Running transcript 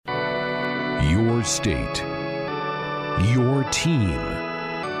Your state. Your team.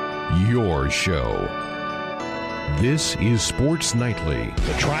 Your show. This is Sports Nightly.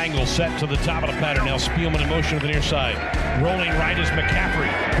 The triangle set to the top of the pattern. Now Spielman in motion to the near side. Rolling right is McCaffrey.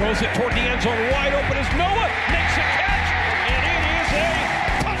 Throws it toward the end zone. Wide open is Noah. Makes a catch. And it is a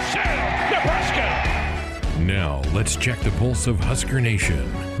touchdown, Nebraska. Now, let's check the pulse of Husker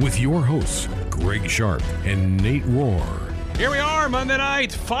Nation with your hosts, Greg Sharp and Nate Rohr. Here we are, Monday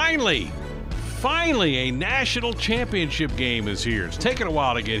night. Finally, a national championship game is here. It's taken a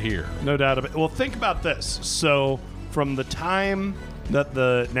while to get here. No doubt about it. Well, think about this. So, from the time that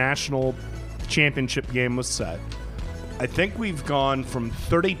the national championship game was set, I think we've gone from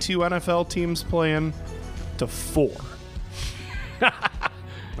 32 NFL teams playing to 4. I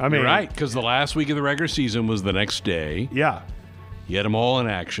mean, You're right, because the last week of the regular season was the next day. Yeah. You had them all in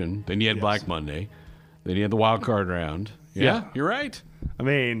action. Then you had Black Monday. Then you had the wild card round. Yeah, you're right. I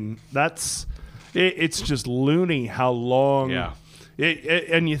mean, it's just loony how long. Yeah.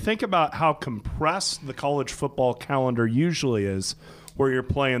 And you think about how compressed the college football calendar usually is, where you're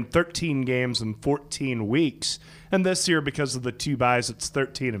playing 13 games in 14 weeks. And this year, because of the 2 byes, it's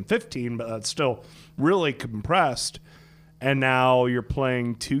 13 and 15, but that's still really compressed. And now you're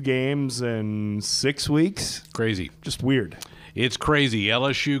playing 2 games in 6 weeks. Crazy. Just weird. It's crazy.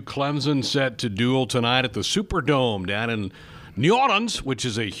 LSU Clemson set to duel tonight at the Superdome down in New Orleans, which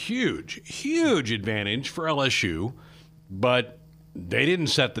is a huge advantage for LSU. But they didn't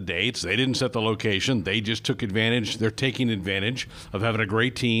set the dates. They didn't set the location. They just took advantage. They're taking advantage of having a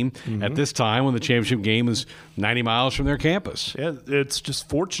great team at this time when the championship game is 90 miles from their campus. Yeah, it's just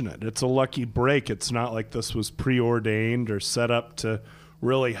fortunate. It's a lucky break. It's not like this was preordained or set up to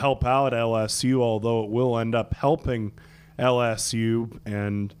really help out LSU, although it will end up helping LSU.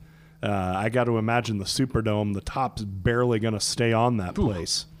 And I got to imagine the Superdome, the top's barely going to stay on that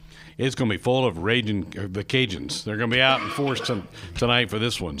place. It's going to be full of raging the Cajuns. They're going to be out in force tonight for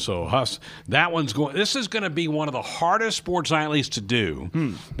this one. So this is going to be one of the hardest sports nightlies to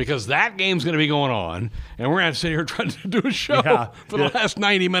do because that game's going to be going on, and we're going to sit here trying to do a show for the last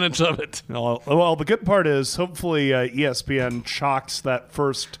 90 minutes of it. Well, the good part is hopefully ESPN chalks that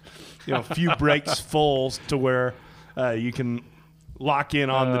first few breaks full to where you can lock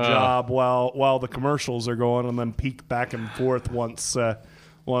in on the job while the commercials are going, and then peek back and forth once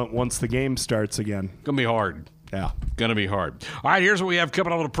the game starts again. Gonna be hard. Yeah. Gonna be hard. All right, here's what we have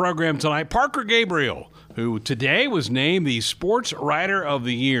coming on the program tonight. Parker Gabriel, who today was named the Sports Writer of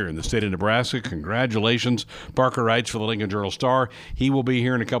the Year in the state of Nebraska. Congratulations. Parker writes for the Lincoln Journal-Star. He will be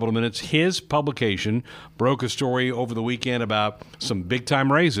here in a couple of minutes. His publication broke a story over the weekend about some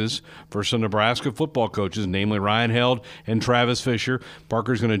big-time raises for some Nebraska football coaches, namely Ryan Held and Travis Fisher.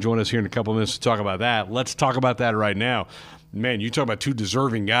 Parker's going to join us here in a couple of minutes to talk about that. Let's talk about that right now. Man, you talk about 2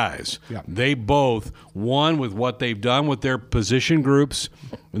 deserving guys. Yeah. They both won with what they've done with their position groups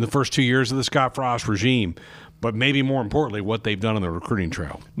in the first 2 years of the Scott Frost regime, but maybe more importantly, what they've done on the recruiting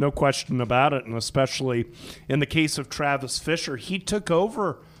trail. No question about it, and especially in the case of Travis Fisher, he took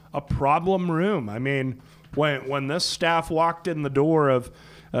over a problem room. I mean, when this staff walked in the door of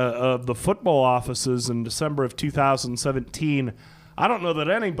the football offices in December of 2017, I don't know that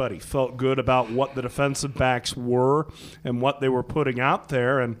anybody felt good about what the defensive backs were and what they were putting out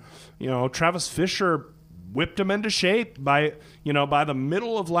there. And, Travis Fisher whipped them into shape by the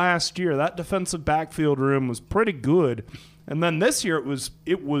middle of last year. That defensive backfield room was pretty good. And then this year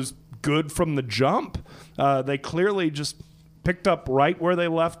it was good from the jump. They clearly just picked up right where they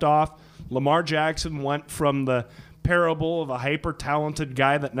left off. Lamar Jackson went from the parable of a hyper-talented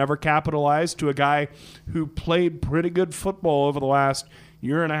guy that never capitalized to a guy who played pretty good football over the last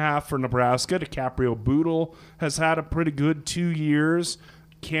year and a half for Nebraska. DiCaprio Bootle has had a pretty good 2 years.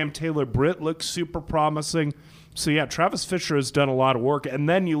 Cam Taylor-Britt looks super promising. So, yeah, Travis Fisher has done a lot of work. And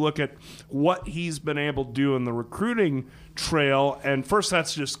then you look at what he's been able to do in the recruiting trail. And first,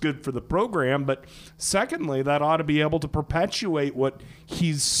 that's just good for the program. But secondly, that ought to be able to perpetuate what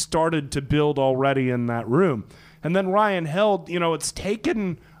he's started to build already in that room. And then Ryan Held, it's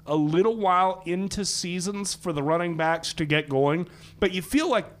taken a little while into seasons for the running backs to get going. But you feel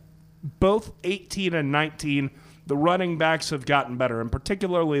like both 18 and 19, the running backs have gotten better, and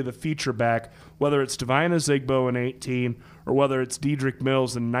particularly the feature back, whether it's Devine Ozigbo in 18 or whether it's Dedrick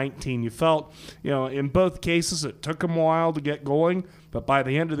Mills in 19. You felt, in both cases it took them a while to get going, but by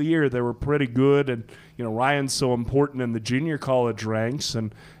the end of the year they were pretty good. And, Ryan's so important in the junior college ranks,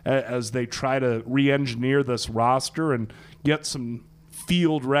 and as they try to re-engineer this roster and get some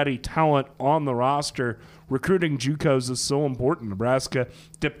field-ready talent on the roster. Recruiting JUCOs is so important. Nebraska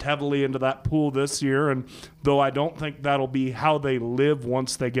dipped heavily into that pool this year, and though I don't think that'll be how they live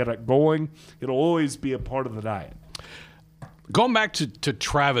once they get it going, it'll always be a part of the diet. Going back to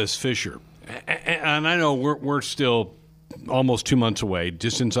Travis Fisher, and I know we're still almost 2 months away,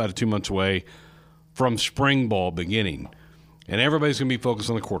 just inside of 2 months away from spring ball beginning, and everybody's going to be focused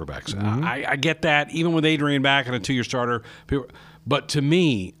on the quarterbacks. I get that, even with Adrian back and a 2-year starter. But to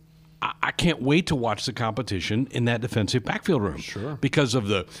me, I can't wait to watch the competition in that defensive backfield room. Sure. Because of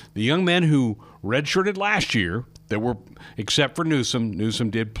the young men who redshirted last year, that were, except for Newsome. Newsome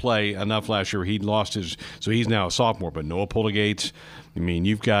did play enough last year. He lost his, so he's now a sophomore. But Noah Pulligates, I mean,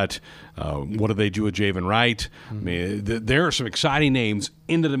 you've got, what do they do with Javen Wright? I mean, there are some exciting names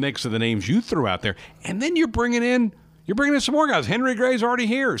into the mix of the names you threw out there. And then you're bringing in some more guys. Henry Gray's already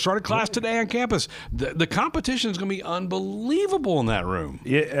here. Started class today on campus. The competition is going to be unbelievable in that room.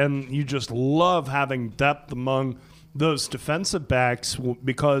 Yeah, and you just love having depth among those defensive backs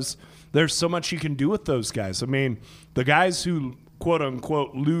because there's so much you can do with those guys. I mean, the guys who,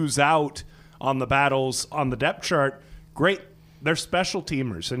 quote-unquote, lose out on the battles on the depth chart, great. They're special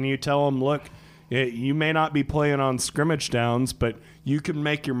teamers. And you tell them, look, you may not be playing on scrimmage downs, but you can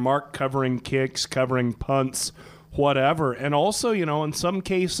make your mark covering kicks, covering punts, whatever. And also, in some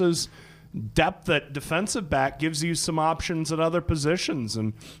cases, depth at defensive back gives you some options at other positions.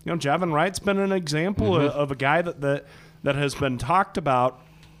 And, Javin Wright's been an example of a guy that has been talked about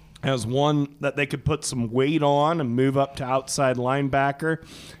as one that they could put some weight on and move up to outside linebacker.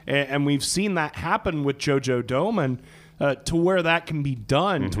 And we've seen that happen with JoJo Doman to where that can be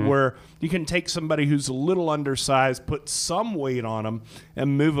done, to where you can take somebody who's a little undersized, put some weight on them,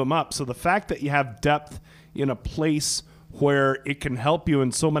 and move them up. So the fact that you have depth in a place where it can help you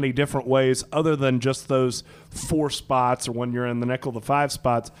in so many different ways other than just those 4 spots or when you're in the nickel, the 5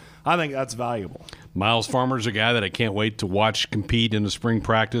 spots, I think that's valuable. Miles Farmer's a guy that I can't wait to watch compete in the spring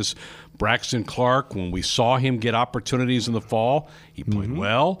practice. Braxton Clark, when we saw him get opportunities in the fall, he played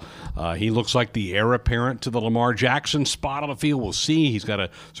well. He looks like the heir apparent to the Lamar Jackson spot on the field. We'll see. He's got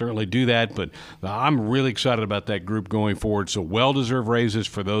to certainly do that, but I'm really excited about that group going forward. So well-deserved raises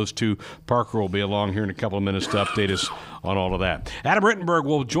for those two. Parker will be along here in a couple of minutes to update us on all of that. Adam Rittenberg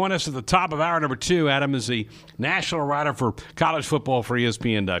will join us at the top of hour number 2. Adam is the national writer for college football for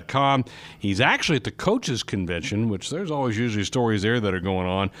ESPN.com. He's actually at the coaches convention, which there's always usually stories there that are going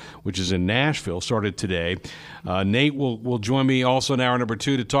on, which is in Nashville, started today. Nate will join me also in hour number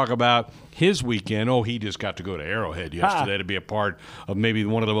 2 to talk about his weekend. Oh, he just got to go to Arrowhead yesterday to be a part of maybe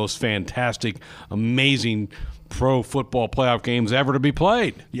one of the most fantastic, amazing pro football playoff games ever to be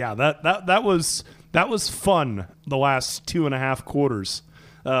played. Yeah, that was fun the last 2.5 quarters.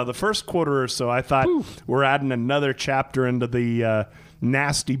 The first quarter or so, I thought we're adding another chapter into the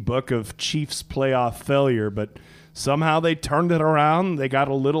nasty book of Chiefs playoff failure, but somehow they turned it around. They got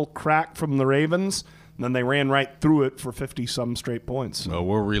a little crack from the Ravens, and then they ran right through it for 50-some straight points. So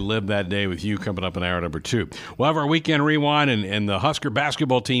we'll relive that day with you coming up in hour number 2. We'll have our weekend rewind and the Husker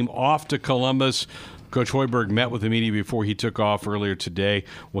basketball team off to Columbus. Coach Hoiberg met with the media before he took off earlier today.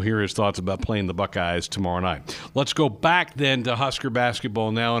 We'll hear his thoughts about playing the Buckeyes tomorrow night. Let's go back then to Husker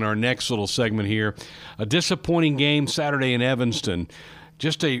basketball now in our next little segment here. A disappointing game Saturday in Evanston.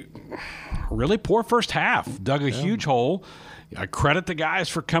 Just a really poor first half. Dug a huge hole. I credit the guys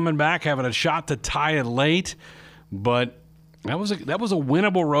for coming back, having a shot to tie it late, but that was a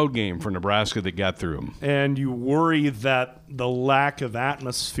winnable road game for Nebraska that got through them. And you worry that the lack of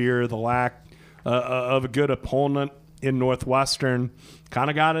atmosphere, the lack of a good opponent in Northwestern kind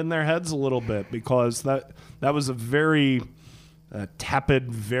of got in their heads a little bit, because that was a very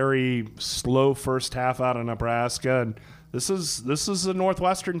tepid, very slow first half out of Nebraska, and this is a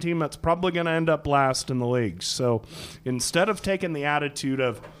Northwestern team that's probably going to end up last in the league. So instead of taking the attitude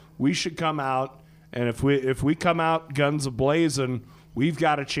of we should come out, and if we come out guns a-blazing, we've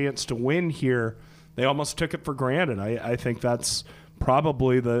got a chance to win here, they almost took it for granted. I think that's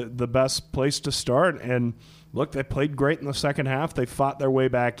probably the best place to start. And look, they played great in the second half. They fought their way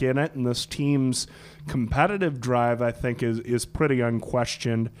back in it, and this team's competitive drive, I think, is pretty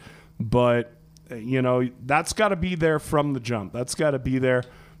unquestioned. But that's got to be there from the jump. That's got to be there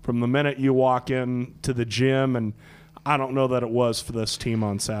from the minute you walk in to the gym, and I don't know that it was for this team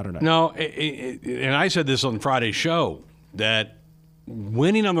on Saturday. No, and I said this on Friday's show, that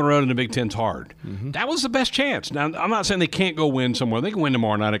winning on the road in the Big Ten's hard. That was the best chance. Now, I'm not saying they can't go win somewhere. They can win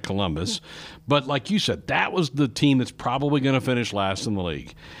tomorrow night at Columbus. But like you said, that was the team that's probably going to finish last in the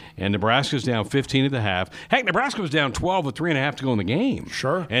league. And Nebraska's down 15 at the half. Heck, Nebraska was down 12 with 3.5 to go in the game.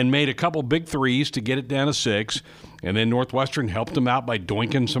 Sure. And made a couple big threes to get it down to 6. And then Northwestern helped them out by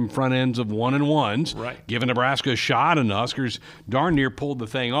doinking some front ends of 1-1s, Right. giving Nebraska a shot, and the Huskers darn near pulled the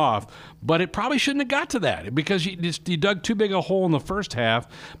thing off. But it probably shouldn't have got to that because you dug too big a hole in the first half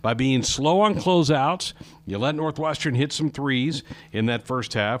by being slow on closeouts. You let Northwestern hit some threes in that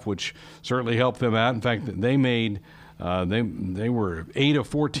first half, which certainly helped them out. In fact, they made they were 8 of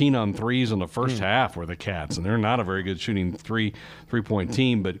 14 on threes in the first half were the Cats, and they're not a very good shooting three-point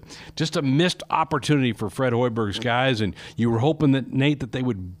team, but just a missed opportunity for Fred Hoiberg's guys, and you were hoping that, Nate, that they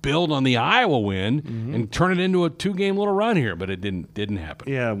would build on the Iowa win and turn it into a 2-game little run here, but it didn't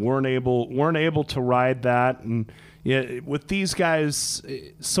happen. Yeah, weren't able to ride that, and yeah, with these guys,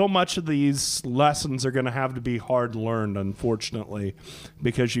 so much of these lessons are going to have to be hard learned, unfortunately,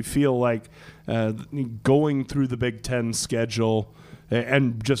 because you feel like going through the Big Ten schedule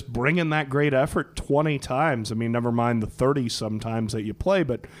and just bringing that great effort 20 times. I mean, never mind the 30 sometimes that you play,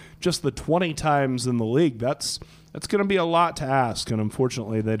 but just the 20 times in the league, that's going to be a lot to ask, and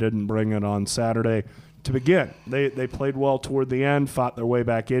unfortunately they didn't bring it on Saturday. To begin, they played well toward the end, fought their way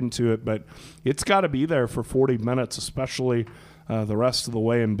back into it, but it's got to be there for 40 minutes, especially the rest of the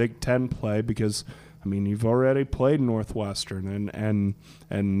way in Big Ten play, because I mean you've already played Northwestern and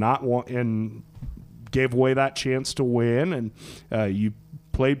gave away that chance to win, and you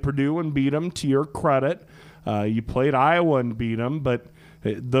played Purdue and beat them. To your credit, you played Iowa and beat them, but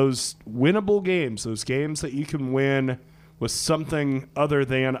those winnable games, those games that you can win with something other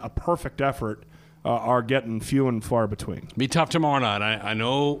than a perfect effort, are getting few and far between. Be tough tomorrow night. I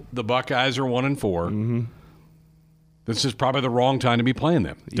know the Buckeyes are 1-4. Mm-hmm. This is probably the wrong time to be playing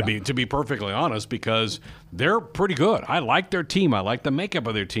them, to be perfectly honest, because they're pretty good. I like their team. I like the makeup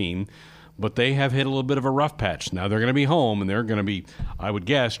of their team, but they have hit a little bit of a rough patch. Now they're going to be home, and they're going to be, I would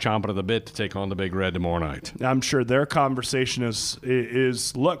guess, chomping at the bit to take on the Big Red tomorrow night. I'm sure their conversation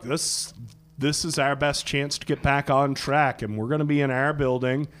is look, this is our best chance to get back on track, and we're going to be in our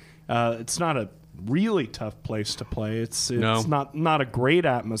building. It's not a really tough place to play. It's not a great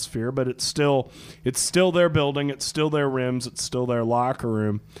atmosphere, but it's still their building, it's still their rims, it's still their locker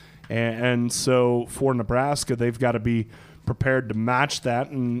room, and so for Nebraska, they've got to be prepared to match that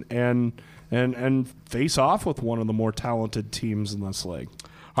and face off with one of the more talented teams in this league.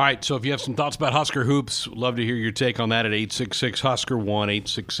 All right, so if you have some thoughts about Husker hoops, love to hear your take on that at 866-HUSKER-1,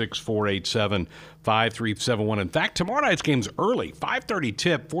 866-487-5371. In fact, tomorrow night's game's early, 5:30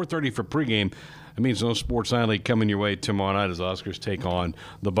 tip, 4:30 for pregame. That means no Sports Nightly coming your way tomorrow night as the Huskers take on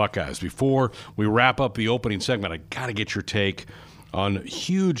the Buckeyes. Before we wrap up the opening segment, I got to get your take on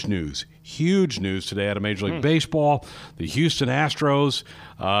huge news today out of Major League Baseball. The Houston Astros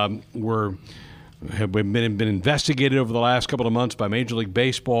have been investigated over the last couple of months by Major League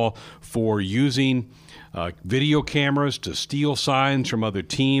Baseball for using video cameras to steal signs from other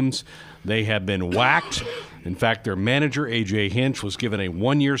teams. They have been whacked. In fact, their manager, A.J. Hinch, was given a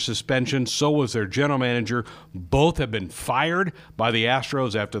 1-year suspension. So was their general manager. Both have been fired by the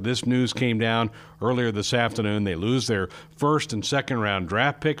Astros after this news came down earlier this afternoon. They lose their first and second round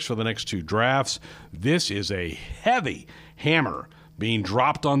draft picks for the next 2 drafts. This is a heavy hammer being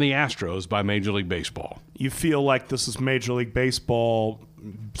dropped on the Astros by Major League Baseball. You feel like this is Major League Baseball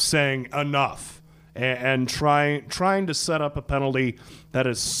saying enough and trying to set up a penalty that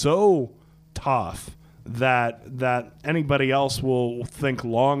is so tough that anybody else will think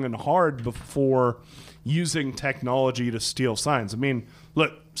long and hard before using technology to steal signs. I mean,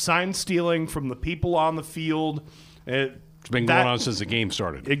 look, sign stealing from the people on the field. It's been going on since the game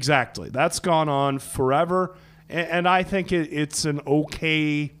started. Exactly. That's gone on forever. And I think it's an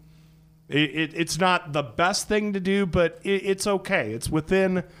okay it's not the best thing to do, but it's okay. It's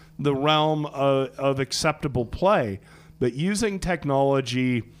within the realm of acceptable play. But using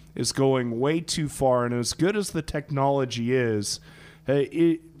technology is going way too far, and as good as the technology is,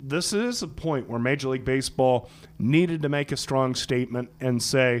 this is a point where Major League Baseball needed to make a strong statement and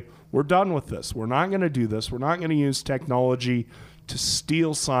say, we're done with this. We're not going to do this. We're not going to use technology to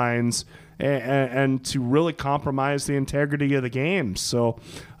steal signs and to really compromise the integrity of the game. So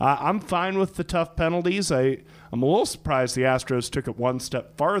I'm fine with the tough penalties. I'm a little surprised the Astros took it one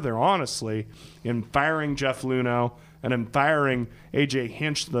step farther, honestly, in firing Jeff Luhnow and in firing A.J.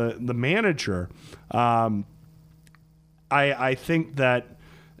 Hinch, the manager. I think that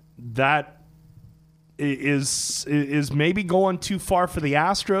is maybe going too far for the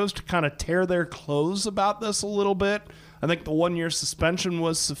Astros to kind of tear their clothes about this a little bit. I think the 1-year suspension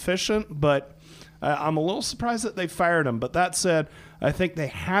was sufficient, but I'm a little surprised that they fired him. But that said, I think they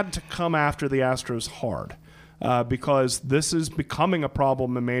had to come after the Astros hard because this is becoming a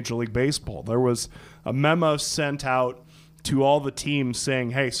problem in Major League Baseball. There was a memo sent out to all the teams saying,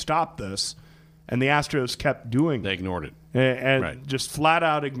 hey, stop this. and the Astros kept doing They it. ignored it. And Right. just flat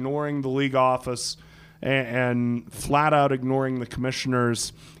out ignoring the league office and flat out ignoring the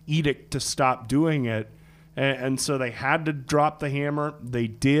commissioner's edict to stop doing it. And so they had to drop the hammer. They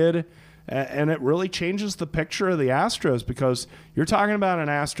did. And it really changes the picture of the Astros, because you're talking about an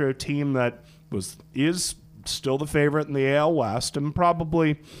Astro team that is still the favorite in the AL West and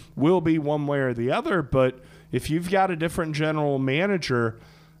probably will be one way or the other. But if you've got a different general manager,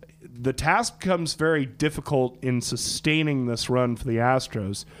 the task becomes very difficult in sustaining this run for the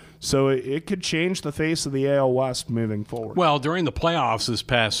Astros. So it could change the face of the AL West moving forward. Well, during the playoffs this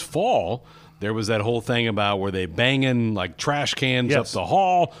past fall, there was that whole thing about were they banging like trash cans up the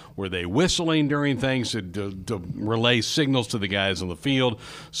hall? Were they whistling during things to relay signals to the guys on the field?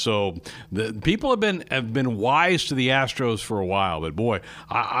 So the people have been wise to the Astros for a while. But boy,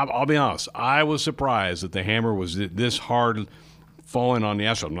 I'll be honest, I was surprised that the hammer was this hard falling on the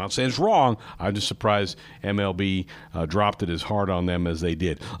Astros. I'm not saying it's wrong. I'm just surprised MLB dropped it as hard on them as they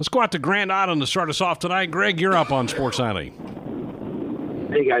did. Let's go out to Grand Island to start us off tonight. Greg, you're up on Sports Nightly.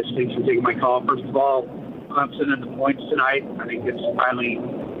 Hey, guys. Thanks for taking my call. First of all, Clemson and the points tonight. I think it's finally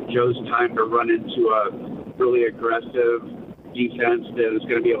Joe's time to run into a really aggressive defense that is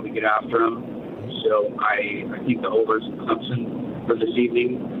going to be able to get after him. So I think the overs in Clemson for this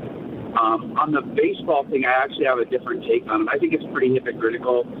evening. On the baseball thing, I actually have a different take on it. I think it's pretty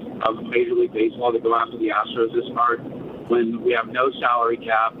hypocritical of Major League Baseball to go after the Astros this hard when we have no salary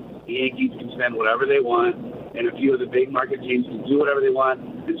cap. The Yankees can spend whatever they want, and a few of the big market teams can do whatever they want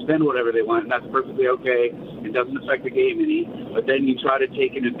and spend whatever they want, and that's perfectly okay. It doesn't affect the game any. But then you try to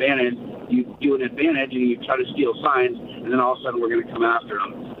take an advantage, you do an advantage, and you try to steal signs, and then all of a sudden we're going to come after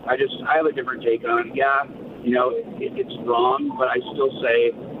them. I have a different take on it. Yeah, it's wrong, but I still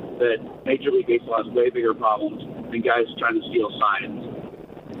say that Major League Baseball has way bigger problems than guys trying to steal signs.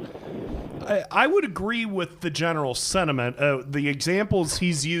 I would agree with the general sentiment. The examples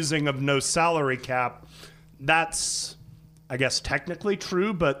he's using of no salary cap, that's, I guess, technically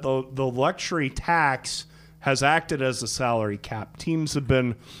true, but the luxury tax has acted as a salary cap. Teams have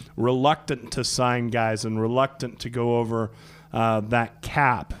been reluctant to sign guys and reluctant to go over that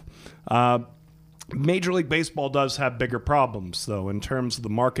cap. Major League Baseball does have bigger problems, though, in terms of the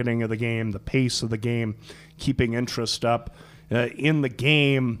marketing of the game, the pace of the game, keeping interest up in the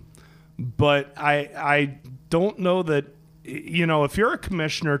game. But I don't know that, if you're a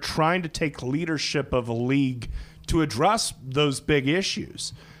commissioner trying to take leadership of a league to address those big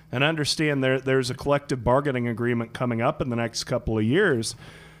issues and understand there's a collective bargaining agreement coming up in the next couple of years,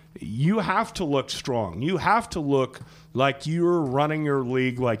 you have to look strong. You have to look like you're running your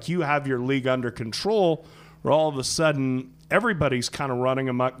league, like you have your league under control, or all of a sudden everybody's kind of running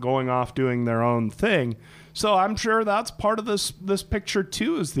amok, going off doing their own thing. So I'm sure that's part of this picture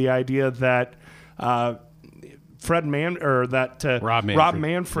too, is the idea that Rob Manfred,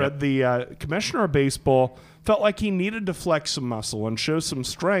 the commissioner of baseball, felt like he needed to flex some muscle and show some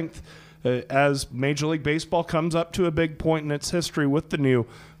strength as Major League Baseball comes up to a big point in its history with the new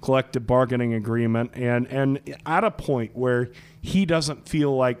collective bargaining agreement, and at a point where he doesn't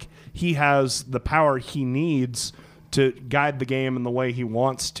feel like he has the power he needs to guide the game in the way he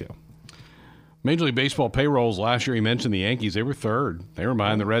wants to. Major League Baseball payrolls last year, he mentioned the Yankees. They were third. They were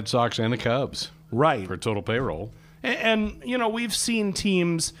behind the Red Sox and the Cubs. Right. For total payroll. And we've seen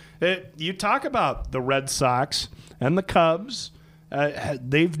teams, you talk about the Red Sox and the Cubs,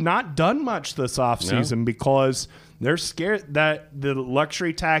 they've not done much this offseason because they're scared that the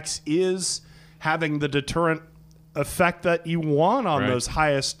luxury tax is having the deterrent effect that you want on those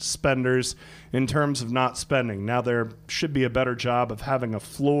highest spenders in terms of not spending. Now, there should be a better job of having a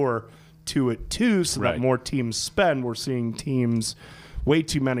floor to it too, so that more teams spend. We're seeing way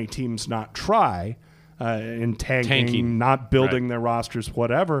too many teams not try in tanking, not building their rosters,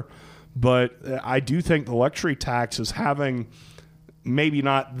 whatever. But I do think the luxury tax is having maybe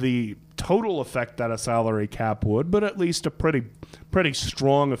not the total effect that a salary cap would, but at least a pretty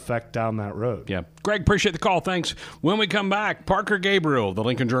strong effect down that road. Yeah. Greg, appreciate the call. Thanks. When we come back, Parker Gabriel, the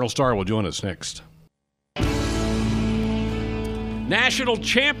Lincoln Journal-Star, will join us next. National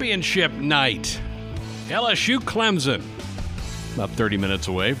Championship Night. LSU Clemson. About 30 minutes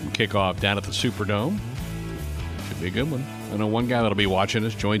away from kickoff down at the Superdome. Should be a good one. I know one guy that'll be watching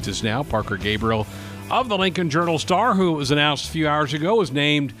us joins us now, Parker Gabriel of the Lincoln Journal-Star, who was announced a few hours ago, was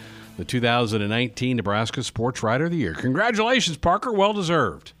named the 2019 Nebraska Sports Writer of the Year. Congratulations, Parker. Well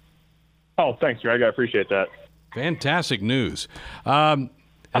deserved. Oh, thanks, Greg. I appreciate that. Fantastic news. How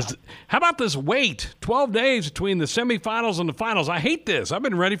about this wait? 12 days between the semifinals and the finals. I hate this. I've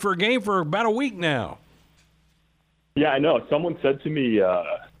been ready for a game for about a week now. Yeah, I know. Someone said to me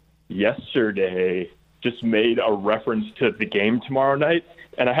yesterday just made a reference to the game tomorrow night.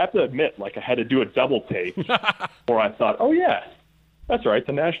 And I have to admit, I had to do a double take where I thought, oh, yeah, that's right,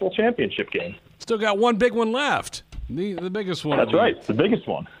 the national championship game. Still got one big one left, the biggest one. That's right, the biggest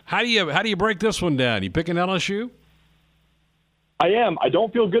one. How do you break this one down? You picking LSU? I am. I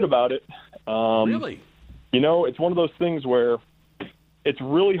don't feel good about it. Really? It's one of those things where it's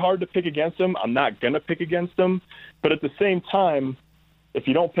really hard to pick against them. I'm not going to pick against them. But at the same time, if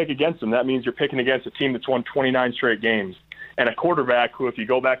you don't pick against them, that means you're picking against a team that's won 29 straight games and a quarterback who, if you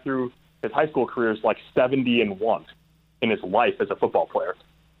go back through his high school career, is 70-1 in his life as a football player.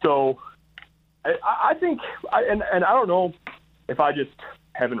 So I think, and I don't know if I just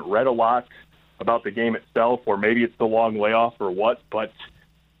haven't read a lot about the game itself, or maybe it's the long layoff or what, but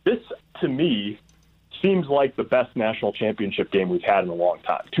this, to me, seems like the best national championship game we've had in a long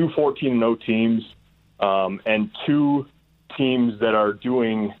time. 2 14-0 teams, and 2 teams that are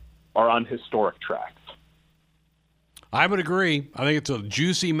on historic tracks. I would agree. I think it's a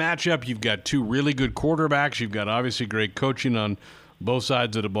juicy matchup. You've got 2 really good quarterbacks. You've got obviously great coaching on both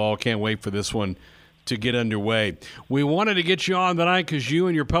sides of the ball. Can't wait for this one to get underway. We wanted to get you on tonight because you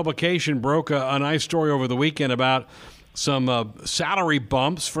and your publication broke a nice story over the weekend about some salary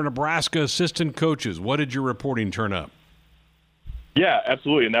bumps for Nebraska assistant coaches. What did your reporting turn up? Yeah,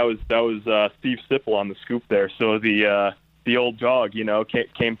 absolutely, and that was Steve Sipple on the scoop there. So the old dog,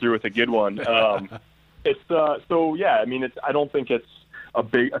 came through with a good one. I don't think it's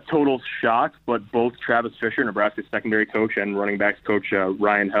a total shock, but both Travis Fisher, Nebraska's secondary coach, and running backs coach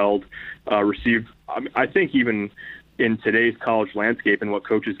Ryan Held received. I think even in today's college landscape and what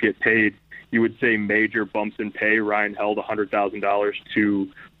coaches get paid, you would say major bumps in pay. Ryan Held $100,000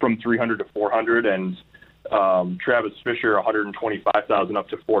 from $300 to $400, and Travis Fisher $125,000 up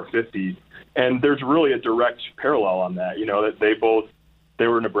to $450. And there's really a direct parallel on that. That they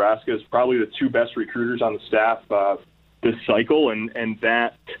were Nebraska's probably the 2 best recruiters on the staff this cycle, and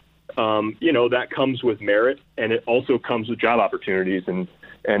that that comes with merit, and it also comes with job opportunities.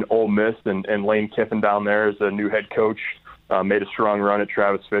 And Ole Miss and Lane Kiffin down there as the new head coach made a strong run at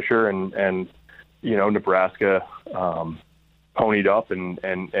Travis Fisher, and Nebraska ponied up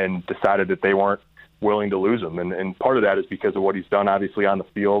and decided that they weren't willing to lose him, and part of that is because of what he's done obviously on the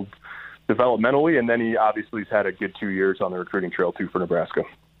field developmentally, and then he obviously has had a good 2 years on the recruiting trail too for Nebraska.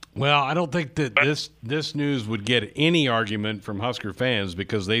 Well, I don't think that this news would get any argument from Husker fans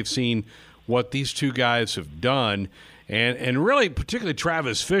because they've seen what these 2 guys have done, and really particularly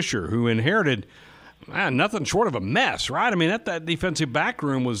Travis Fisher, who inherited nothing short of a mess, right? I mean, that defensive back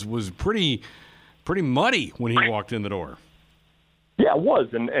room was pretty muddy when he walked in the door. Yeah, it was,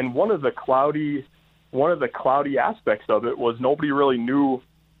 and one of the cloudy aspects of it was nobody really knew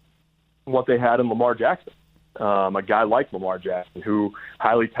what they had in Lamar Jackson. A guy like Lamar Jackson, who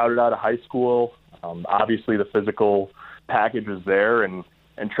highly touted out of high school. Obviously, the physical package was there, and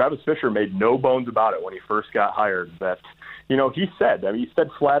Travis Fisher made no bones about it when he first got hired. That he said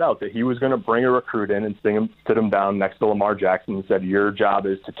flat out that he was going to bring a recruit in and sit him down next to Lamar Jackson and said, "Your job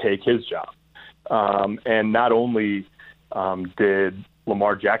is to take his job." And not only did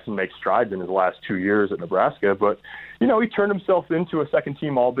Lamar Jackson make strides in his last 2 years at Nebraska, but he turned himself into a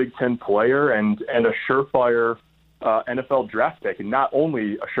second-team All-Big Ten player and a surefire NFL draft pick. And not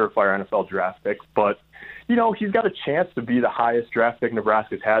only a surefire NFL draft pick, but, he's got a chance to be the highest draft pick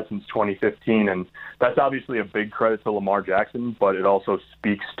Nebraska's had since 2015. And that's obviously a big credit to Lamar Jackson, but it also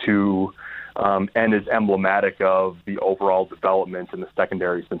speaks to and is emblematic of the overall development in the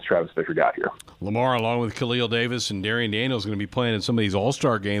secondary since Travis Fisher got here. Lamar, along with Khalil Davis and Darian Daniels, going to be playing in some of these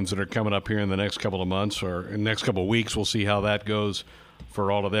all-star games that are coming up here in the next couple of months or in the next couple of weeks. We'll see how that goes for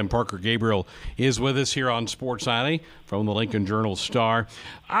all of them. Parker Gabriel is with us here on Sports Nightly from the Lincoln Journal-Star.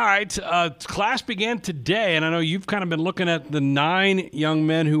 All right, class began today, and I know you've kind of been looking at the 9 young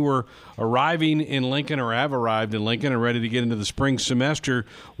men who were arriving in Lincoln or have arrived in Lincoln and ready to get into the spring semester.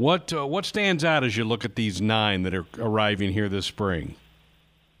 What stands out as you look at these 9 that are arriving here this spring?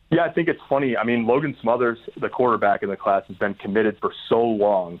 Yeah, I think it's funny. I mean, Logan Smothers, the quarterback in the class, has been committed for so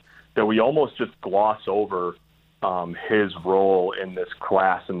long that we almost just gloss over his role in this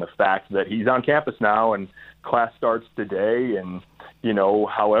class and the fact that he's on campus now and class starts today. And,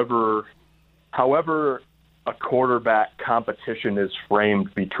 however a quarterback competition is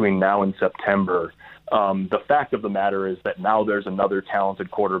framed between now and September, the fact of the matter is that now there's another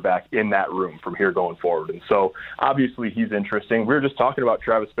talented quarterback in that room from here going forward. And so obviously he's interesting. We were just talking about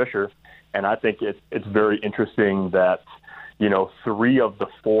Travis Fisher, and I think it's very interesting that, 3 of the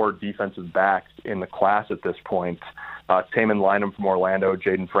 4 defensive backs in the class at this point, Taman Lynham from Orlando,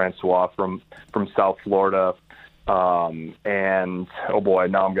 Jaden Francois from South Florida, and oh boy,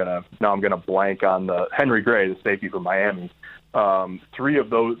 now I'm gonna blank on the Henry Gray, the safety from Miami. Three of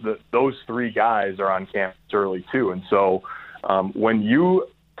those three guys are on campus early too, and so when you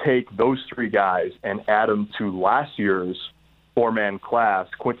take those three guys and add them to last year's four-man class,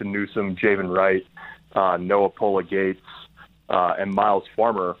 Quinton Newsome, Javen Wright, Noah Pola-Gates, and Miles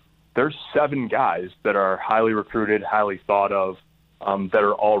Farmer, there's 7 guys that are highly recruited, highly thought of, that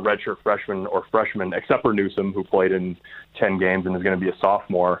are all redshirt freshmen or freshmen, except for Newsome, who played in 10 games and is going to be a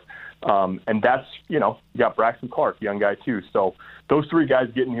sophomore. And that's, you got Braxton Clark, young guy too. So those 3 guys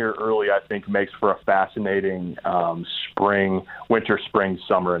getting here early, I think, makes for a fascinating winter, spring,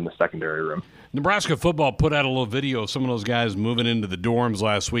 summer in the secondary room. Nebraska football put out a little video of some of those guys moving into the dorms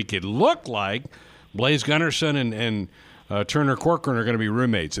last week. It looked like Blaise Gunnerson and Turner Corcoran are going to be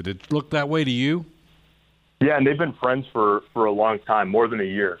roommates. Did it look that way to you? Yeah, and they've been friends for a long time, more than a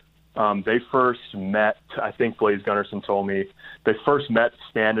year. They first met, I think Blaise Gunnerson told me, they first met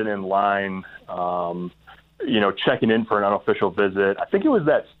standing in line, checking in for an unofficial visit. I think it was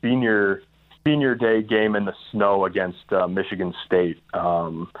that senior day game in the snow against Michigan State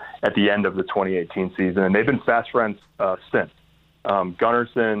at the end of the 2018 season, and they've been fast friends since.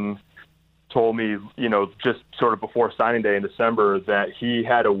 Gunnerson told me, just sort of before signing day in December, that he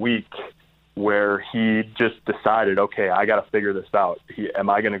had a week where he just decided, okay, I got to figure this out. Am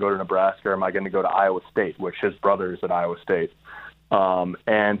I going to go to Nebraska or am I going to go to Iowa State, which his brother is at Iowa State?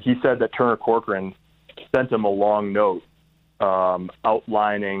 And he said that Turner Corcoran sent him a long note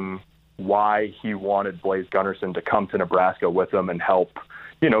outlining why he wanted Blaise Gunnerson to come to Nebraska with him and help,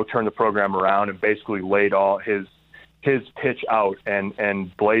 turn the program around, and basically laid all his pitch out.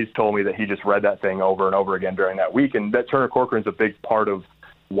 And Blaise told me that he just read that thing over and over again during that week, and that Turner Corcoran's a big part of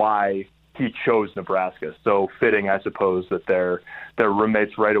why he chose Nebraska. So fitting, I suppose, that they're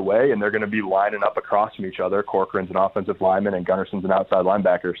roommates right away, and they're going to be lining up across from each other. Corcoran's an offensive lineman, and Gunnerson's an outside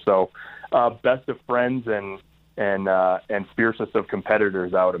linebacker. So best of friends and fiercest of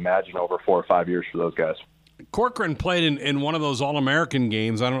competitors, I would imagine, over 4 or 5 years for those guys. Corcoran played in one of those All-American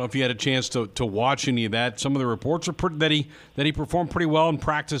games. I don't know if you had a chance to watch any of that. Some of the reports are that he performed pretty well in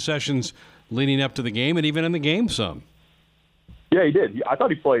practice sessions leading up to the game, and even in the game some. Yeah, he did. I thought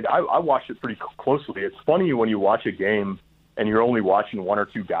he played. I watched it pretty closely. It's funny when you watch a game and you're only watching 1 or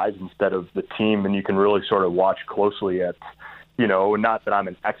 2 guys instead of the team, and you can really sort of watch closely at, not that I'm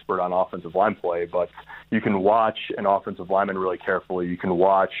an expert on offensive line play, but you can watch an offensive lineman really carefully. You can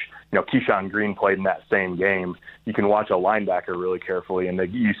watch, Keyshawn Green played in that same game. You can watch a linebacker really carefully, and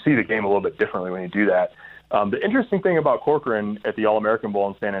you see the game a little bit differently when you do that. The interesting thing about Corcoran at the All-American Bowl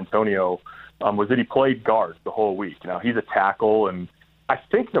in San Antonio was that he played guard the whole week. Now, he's a tackle, and I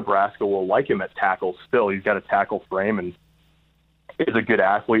think Nebraska will like him at tackle still. He's got a tackle frame and is a good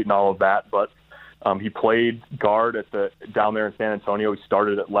athlete and all of that, but he played guard down there in San Antonio. He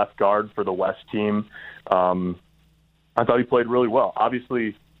started at left guard for the West team. I thought he played really well.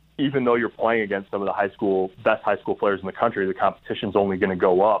 Obviously, even though you're playing against some of the best high school players in the country, the competition's only going to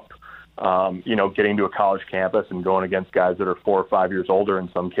go up. Getting to a college campus and going against guys that are 4 or 5 years older in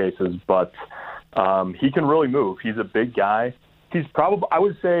some cases, but he can really move. He's a big guy. He's probably, I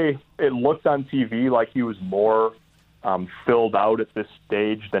would say, it looked on TV like he was more filled out at this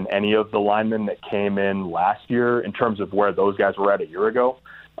stage than any of the linemen that came in last year in terms of where those guys were at a year ago.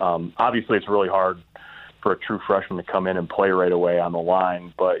 Obviously, it's really hard for a true freshman to come in and play right away on the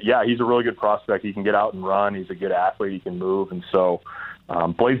line. But, yeah, he's a really good prospect. He can get out and run. He's a good athlete. He can move. And so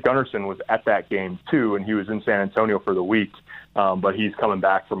Blaise Gunnerson was at that game, too, and he was in San Antonio for the week. But he's coming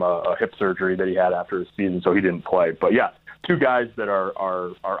back from a hip surgery that he had after his season, so he didn't play. But, yeah, 2 guys that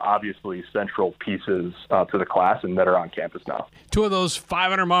are obviously central pieces to the class and that are on campus now. 2 of those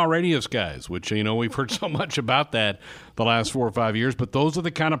 500-mile radius guys, which, we've heard so much about that the last 4 or 5 years, but those are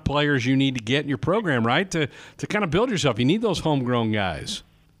the kind of players you need to get in your program, right, to kind of build yourself. You need those homegrown guys.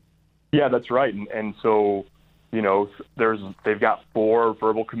 Yeah, that's right. And so, they've got 4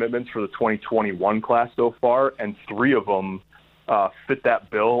 verbal commitments for the 2021 class so far, and 3 of them fit that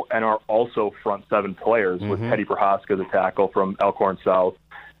bill and are also front 7 players, with Teddy Prohaska, the tackle from Elkhorn South,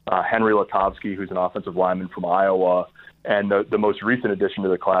 Henry Latovsky, who's an offensive lineman from Iowa, and the most recent addition to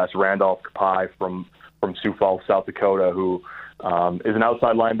the class, Randolph Kapai from Sioux Falls, South Dakota, who is an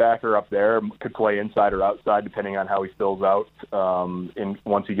outside linebacker up there, could play inside or outside depending on how he fills out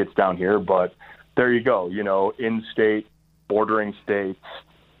once he gets down here. But there you go, in-state, bordering states,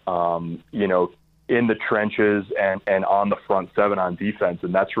 in the trenches and on the front 7 on defense.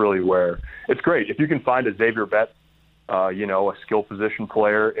 And that's really where it's great. If you can find a Xavier Betts, a skill position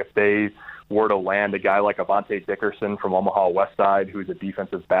player, if they were to land a guy like Avante Dickerson from Omaha West Side, who's a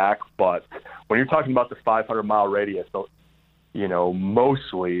defensive back. But when you're talking about the 500-mile radius,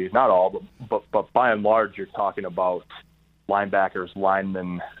 mostly, not all, but by and large, you're talking about linebackers,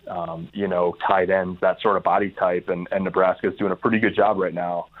 linemen, tight ends, that sort of body type. And Nebraska is doing a pretty good job right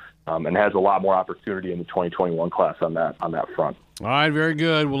now and has a lot more opportunity in the 2021 class on that front. All right, very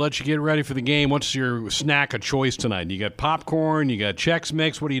good. We'll let you get ready for the game. What's your snack of choice tonight? You got popcorn, you got Chex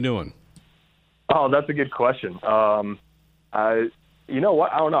Mix. What are you doing? Oh, that's a good question. You know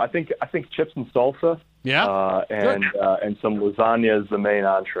what? I don't know. I think chips and salsa. Yeah. And some lasagna is the main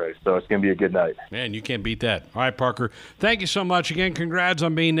entree. So it's going to be a good night. Man, you can't beat that. All right, Parker. Thank you so much again. Congrats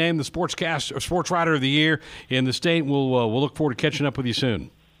on being named the Sports Writer of the Year in the state. We'll look forward to catching up with you soon.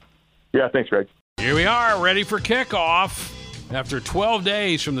 Yeah, thanks, Greg. Here we are, ready for kickoff. After 12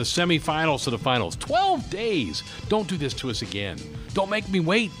 days from the semifinals to the finals. 12 days. Don't do this to us again. Don't make me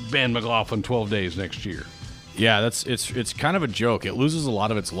wait, Ben McLaughlin, 12 days next year. Yeah, it's kind of a joke. It loses a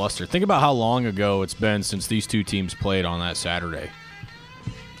lot of its luster. Think about how long ago it's been since these two teams played on that Saturday.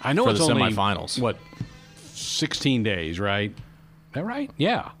 I know for it's the only semifinals. 16 days, right? Is that right?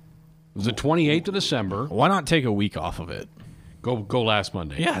 Yeah. It was the 28th of December. Why not take a week off of it? Go last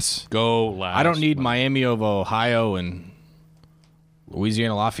Monday. Yes. Go last. I don't need Monday. Miami of Ohio and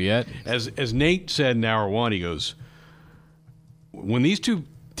Louisiana Lafayette. As Nate said in hour one, he goes, when these two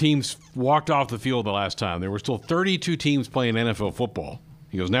teams walked off the field the last time, there were still 32 teams playing NFL football.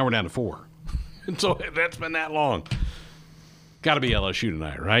 He goes, now we're down to 4. And so that's been that long. Got to be LSU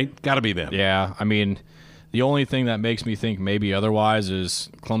tonight, right? Got to be them. Yeah, I mean, the only thing that makes me think maybe otherwise is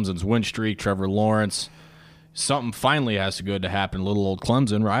Clemson's win streak, Trevor Lawrence. Something finally has to good to happen, little old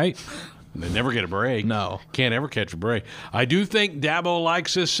Clemson, right? They never get a break. No. Can't ever catch a break. I do think Dabo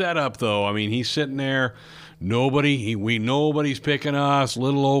likes his setup, though. I mean, he's sitting there. Nobody's picking us.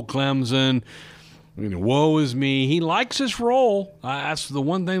 Little old Clemson. I mean, woe is me. He likes his role. That's the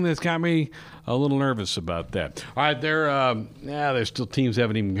one thing that's got me a little nervous about that. All right, there's still teams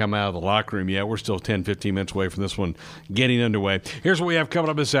haven't even come out of the locker room yet. We're still 10, 15 minutes away from this one getting underway. Here's what we have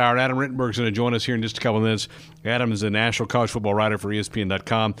coming up this hour. Adam Rittenberg's going to join us here in just a couple of minutes. Adam is a national college football writer for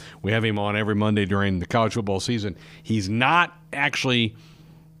ESPN.com. We have him on every Monday during the college football season. He's not actually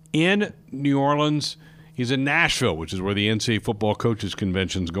in New Orleans. He's in Nashville, which is where the NCAA football coaches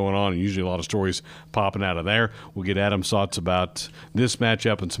convention is going on, and usually a lot of stories popping out of there. We'll get Adam's thoughts about this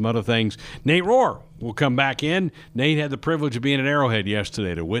matchup and some other things. Nate Rohr will come back in. Nate had the privilege of being at Arrowhead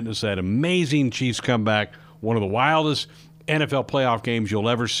yesterday to witness that amazing Chiefs comeback, one of the wildest NFL playoff games you'll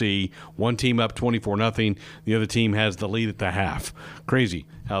ever see. One team up 24-0. The other team has the lead at the half. Crazy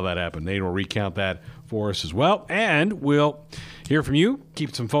how that happened. Nate will recount that for us as well. And we'll hear from you.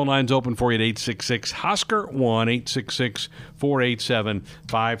 Keep some phone lines open for you at 866-HUSKER,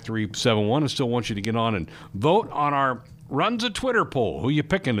 1-866-487-5371. I still want you to get on and vote on our Runs a Twitter poll. Who you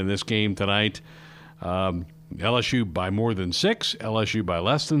picking in this game tonight? LSU by more than 6, LSU by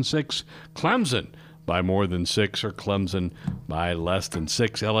less than 6, Clemson by more than 6, or Clemson by less than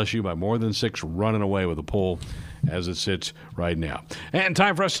 6. LSU by more than 6, running away with the poll as it sits right now. And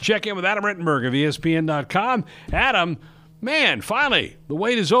time for us to check in with Adam Rittenberg of ESPN.com. Adam, man, finally, the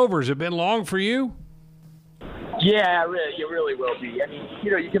wait is over. Has it been long for you? Yeah, it really will be. I mean,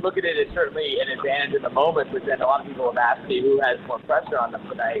 you can look at it as certainly an advantage in the moment, but then a lot of people have asked me who has more pressure on them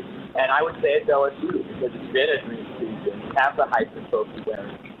tonight. And I would say it's LSU, because it's been a dream season. You have the Heisman Trophy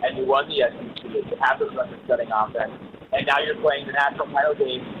winner, and you won the SEC. You have the record-setting offense, and now you're playing the national title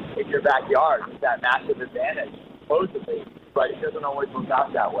game in your backyard. It's that massive advantage, supposedly, but it doesn't always work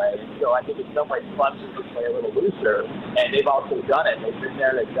out that way. And so I think in some ways Clemson would play a little looser, and they've also done it. They've been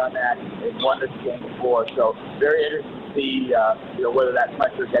there, they've done that, they've won this game before. So very interesting to see whether that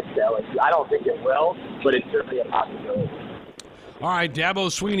pressure gets to LSU. I don't think it will, but it's certainly a possibility. All right, Dabo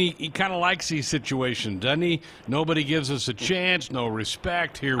Swinney, he kind of likes these situations, doesn't he? Nobody gives us a chance, no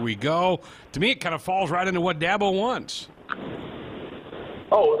respect, here we go. To me, it kind of falls right into what Dabo wants.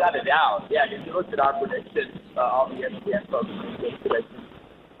 Oh, without a doubt. Yeah, if you looked at our predictions, all the ESPN folks made predictions.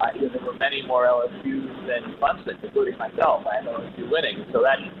 There were many more LSUs than Clemson, including myself. I had LSU winning. So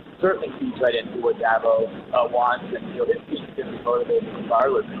that certainly feeds right into what Dabo wants. And, his team's going to be motivated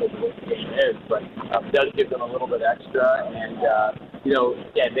regardless of what the game is. But it does give them a little bit extra. And,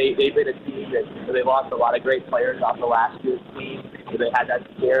 they've been a team that they lost a lot of great players off the last year's team. They had that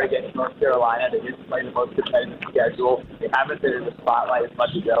scare against North Carolina. They didn't play the most competitive schedule. They haven't been in the spotlight as much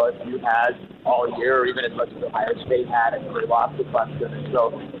as LSU has all year, or even as much as Ohio State had, and they lost to Clemson. And so,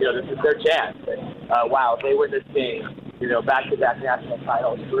 this is their chance. And, if they win this game, back-to-back national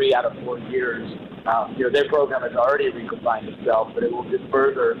titles, 3 out of 4 years. Their program has already redefined itself, but it will just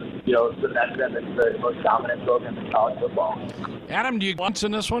further, cement them as the most dominant program in college football. Adam, do you want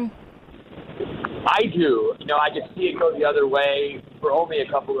in this one? I do. I just see it go the other way for only a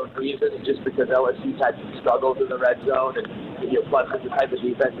couple of reasons, just because LSU's had some struggles in the red zone, and plus the type of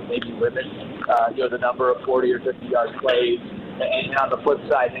defense that maybe limits, the number of 40 or 50-yard plays. And on the flip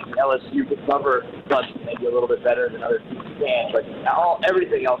side, I think LSU can cover Clemson maybe a little bit better than other teams can. But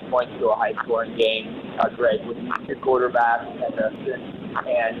everything else points to a high-scoring game, Greg, with two quarterbacks and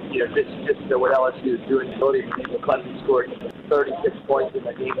just what LSU is doing. The ability to think Clemson scored 36 points in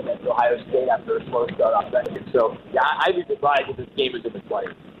the game against Ohio State after a slow start offensively. So, I'd be surprised if this game is in the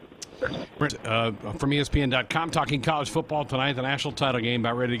 20s. From ESPN.com, talking college football tonight, the national title game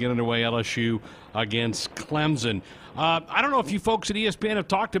about ready to get underway, LSU against Clemson. I don't know if you folks at ESPN have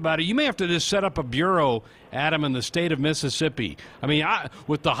talked about it. You may have to just set up a bureau, Adam, in the state of Mississippi. I mean,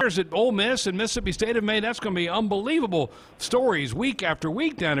 with the hires that Ole Miss and Mississippi State have made, that's going to be unbelievable stories week after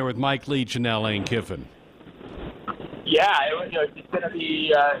week down there with Mike Leach and Lane Kiffin. Yeah, it's going to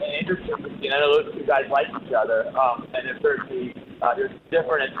be interesting. I know those two guys like each other, and they're certainly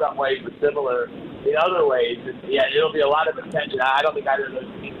different in some ways, but similar in other ways. And, it'll be a lot of attention. I don't think either of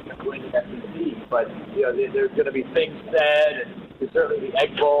those teams can win the SEC, but there's going to be things said, and there's certainly the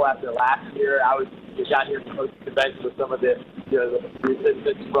Egg Bowl after last year. I was down here to host convention with some of the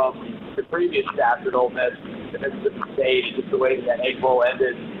resistance from the previous staff at Ole Miss, the Mississippi State, and just the way that Egg Bowl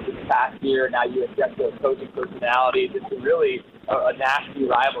ended this past year. Now you inject those coaching personalities. It's really a nasty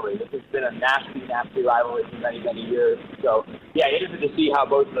rivalry. This has been a nasty rivalry for many, many years. So, interested to see how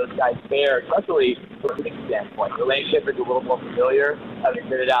both of those guys fare, especially from a winning standpoint. Lane Kiffin's a little more familiar, having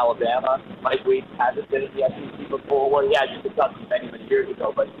been at Alabama. Mike Leach hasn't been in the SEC before. Well, he had just done many, many years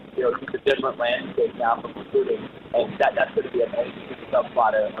ago, but it's a different landscape now from recruiting, and that's going to be an interesting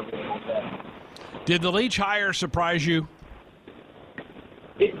subplot of the whole thing. Did the Leach hire surprise you?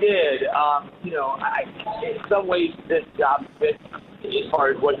 It did. In some ways, this job fits as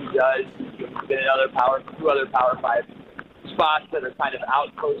far as what he does. He's been in two other Power 5 spots that are kind of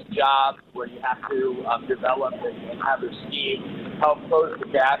outpost jobs where you have to develop and have a scheme help close the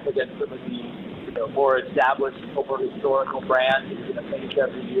gap against some of the more established, more historical brands that you're going to face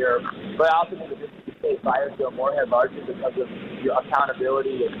every year. But I also think that this State fires Joe Moorhead largely because of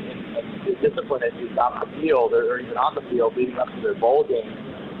accountability and the discipline as he's off the field or even on the field leading up to their bowl game.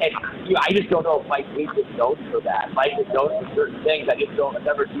 And I just don't know if Mike Leach is known for that. Mike is known for certain things. I've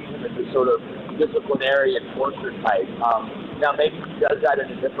never seen him as this sort of disciplinary enforcer type. Now maybe he does that in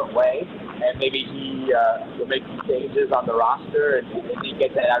a different way, and maybe he will make some changes on the roster and he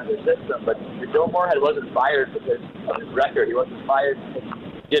gets that out of the system. But Joe Moorhead wasn't fired because of his record. He wasn't fired because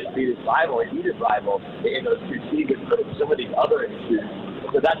he didn't beat his rival. He beat his rival in those 2 seasons, but it's some of these other issues.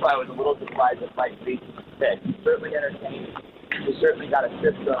 So that's why I was a little surprised that Mike Leach fit. He's certainly entertaining. He's certainly got a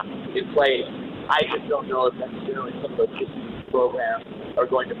system in place. I just don't know if necessarily some of those issues programs are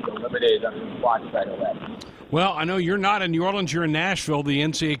going to be eliminated under the squad title. Well, I know you're not in New Orleans. You're in Nashville. The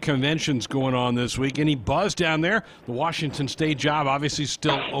NCAA convention's going on this week. Any buzz down there? The Washington State job obviously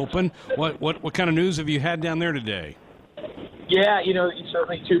still open. What kind of news have you had down there today? Yeah,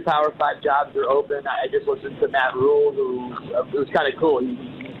 certainly 2 Power 5 jobs are open. I just listened to Matt Rule, who it was kind of cool. He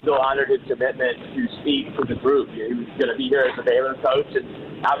still honored his commitment to speak to the group. He was going to be here as the Baylor coach,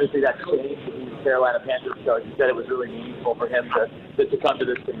 and obviously that's changed. He's Carolina Panthers coach. He said it was really meaningful for him to come to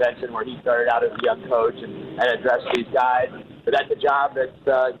this convention where he started out as a young coach and address these guys. But that's a job that's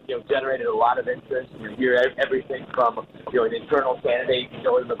generated a lot of interest. You hear everything from an internal candidate,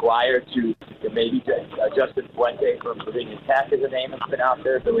 Joey McGuire, to maybe Justin Fuente from Virginia Tech is a name that's been out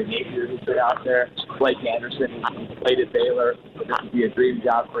there. Billy Napier who's been out there. Blake Anderson who's played at Baylor. This would be a dream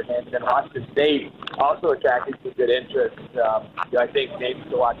job for him. And then Washington State also attracted some good interest. I think names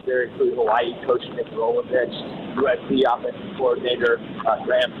to watch there include Hawaii coach Nick Rolovich, USC offensive coordinator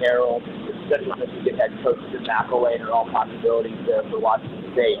Graham Harrell, Central Michigan head coach Jim McElwain are all possibilities there for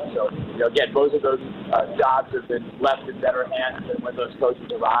Washington State. So, again, both of those jobs have been left in better hands than when those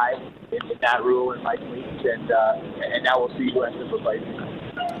coaches arrived in Matt Rule and Mike Leach, and now we'll see who ends up replacing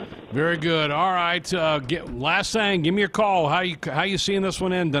them. Very good. All right. Last thing, give me a call. How you seeing this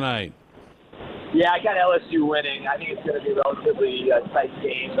one end tonight? Yeah, I got LSU winning. I think it's going to be a relatively tight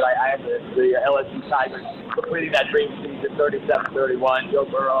game, but I have the LSU Tigers completing that dream season 37-31. Joe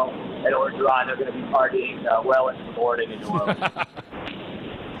Burrow and Orgeron are going to be partying well into the morning in New Orleans.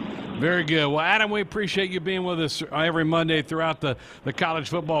 Very good. Well, Adam, we appreciate you being with us every Monday throughout the college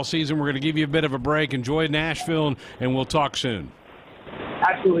football season. We're going to give you a bit of a break. Enjoy Nashville, and we'll talk soon.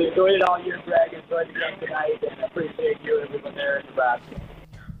 Absolutely. Enjoyed it all year, Greg. enjoyed the game tonight and appreciate you and everyone there in Nebraska.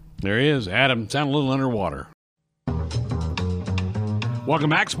 There he is. Adam, sound a little underwater. Welcome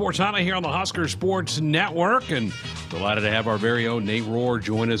back, Sports Hotline here on the Husker Sports Network, and delighted to have our very own Nate Rohr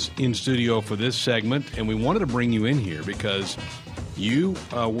join us in studio for this segment. And we wanted to bring you in here because you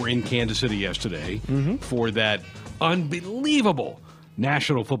were in Kansas City yesterday for that unbelievable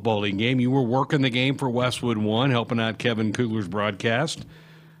National Football League game. You were working the game for Westwood One, helping out Kevin Kugler's broadcast.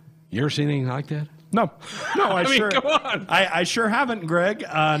 You ever seen anything like that? No, I mean, sure. come on. I sure haven't, Greg.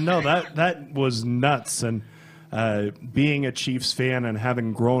 No, that was nuts. And being a Chiefs fan and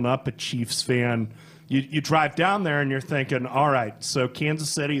having grown up a Chiefs fan, you drive down there and you're thinking, all right, so Kansas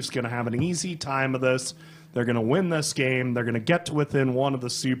City is going to have an easy time of this. They're going to win this game. They're going to get to within one of the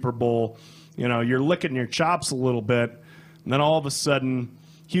Super Bowl. You know, you're licking your chops a little bit. And then all of a sudden,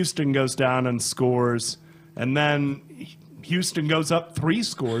 Houston goes down and scores. And then Houston goes up 3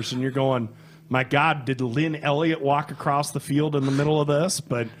 scores. And you're going, my God, did Lynn Elliott walk across the field in the middle of this?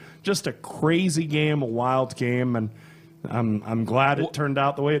 But just a crazy game, a wild game, and I'm glad it turned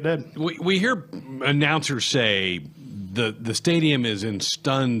out the way it did. We hear announcers say the stadium is in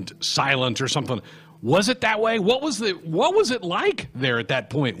stunned silence or something. Was it that way? What was it like there at that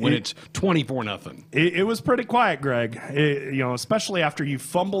point when it's 24-0? It was pretty quiet, Greg. Especially after you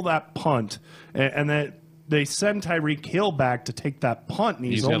fumble that punt, and that they send Tyreek Hill back to take that punt, and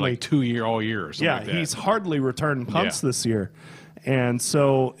he's only had like all year or something like that. He's hardly returned punts this year. And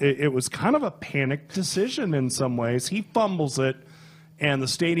so it was kind of a panicked decision in some ways. He fumbles it, and the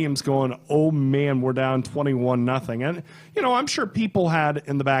stadium's going, oh, man, we're down 21-0. And, I'm sure people had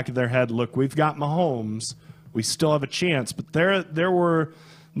in the back of their head, look, we've got Mahomes. We still have a chance. But there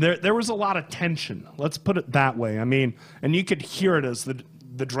was a lot of tension. Let's put it that way. I mean, and you could hear it as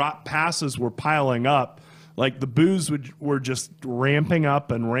the drop passes were piling up. Like the boos were just ramping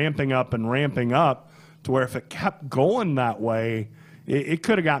up and ramping up and ramping up, to where if it kept going that way, it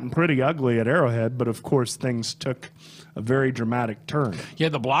could have gotten pretty ugly at Arrowhead. But, of course, things took a very dramatic turn. You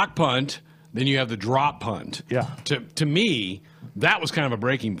had the block punt, then you have the drop punt. Yeah. To me, that was kind of a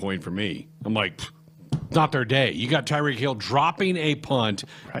breaking point for me. I'm like, not their day. You got Tyreek Hill dropping a punt,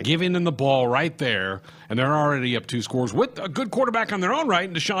 giving them the ball right there, and they're already up 2 scores with a good quarterback on their own right,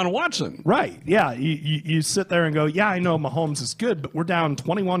 and Deshaun Watson. Right, yeah. You sit there and go, yeah, I know Mahomes is good, but we're down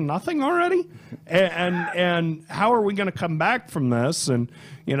 21-0 already? And how are we going to come back from this? And,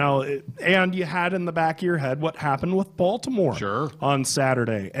 and you had in the back of your head what happened with Baltimore on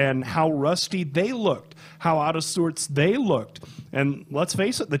Saturday and how rusty they looked, how out of sorts they looked. And let's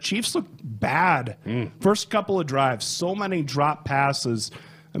face it, the Chiefs looked bad. First couple of drives, so many drop passes.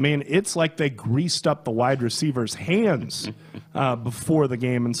 I mean, it's like they greased up the wide receivers' hands before the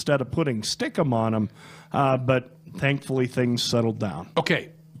game instead of putting stickum on them. But thankfully, things settled down. Okay,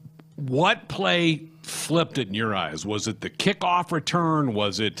 what play flipped it in your eyes? Was it the kickoff return?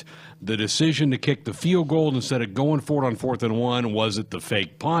 Was it the decision to kick the field goal instead of going for it on 4th and 1? Was it the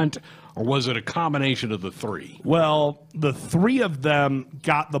fake punt? Or was it a combination of the 3? Well, the 3 of them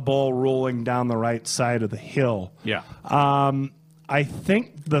got the ball rolling down the right side of the hill. Yeah. I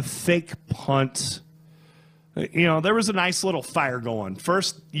think the fake punt, there was a nice little fire going.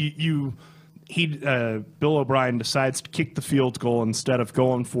 First, Bill O'Brien decides to kick the field goal instead of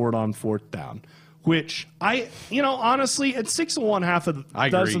going for it on 4th down, which honestly, it's 6 1/2 a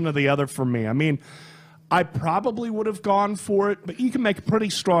dozen of the other for me. I mean, I probably would have gone for it, but you can make a pretty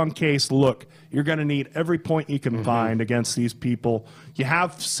strong case. Look, you're going to need every point you can find against these people. You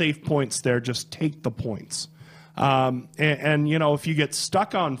have safe points there. Just take the points. And if you get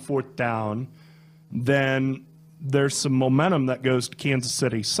stuck on 4th down, then there's some momentum that goes to Kansas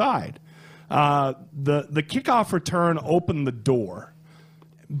City's side. The kickoff return opened the door,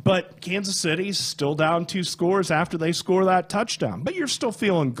 but Kansas City's still down 2 scores after they score that touchdown. But you're still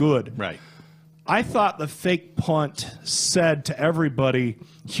feeling good. Right. I thought the fake punt said to everybody,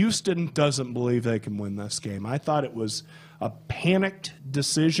 Houston doesn't believe they can win this game. I thought it was a panicked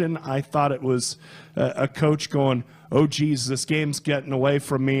decision. I thought it was a coach going, oh, geez, this game's getting away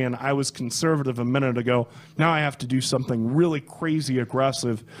from me, and I was conservative a minute ago. Now I have to do something really crazy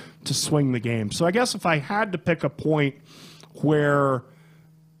aggressive to swing the game. So I guess if I had to pick a point where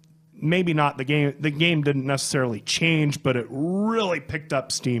maybe not the game didn't necessarily change, but it really picked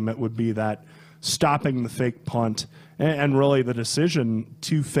up steam, it would be that stopping the fake punt and really the decision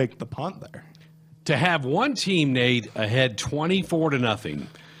to fake the punt there. To have one team, Nate, ahead 24-0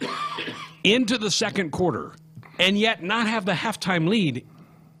 into the second quarter and yet not have the halftime lead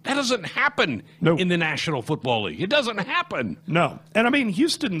That doesn't happen in the National Football League. It doesn't happen. No. And, I mean,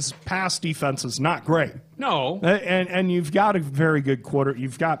 Houston's pass defense is not great. No. And you've got a very good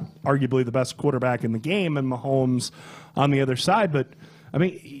you've got arguably the best quarterback in the game, and Mahomes on the other side. But, I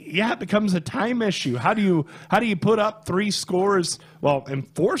mean, yeah, it becomes a time issue. How do you put up 3 scores, and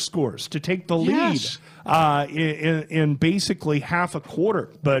 4 scores to take the lead in basically half a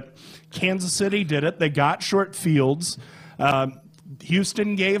quarter? But Kansas City did it. They got short fields.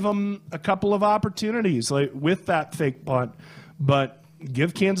 Houston gave them a couple of opportunities with that fake punt, but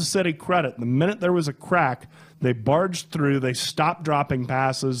give Kansas City credit. The minute there was a crack, they barged through, they stopped dropping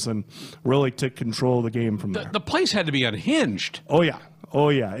passes, and really took control of the game from there. The place had to be unhinged. Oh, yeah.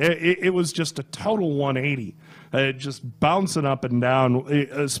 It was just a total 180. Just bouncing up and down,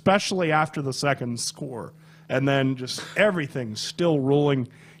 especially after the second score. And then just everything still rolling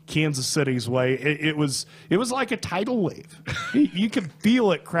Kansas City's way. It was like a tidal wave. You could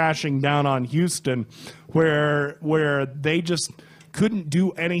feel it crashing down on Houston, where they just couldn't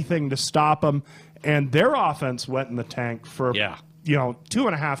do anything to stop them, and their offense went in the tank for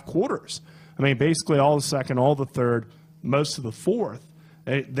 2.5 quarters. I mean, basically all the second, all the third, most of the fourth.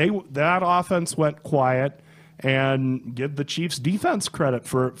 That offense went quiet. And give the Chiefs defense credit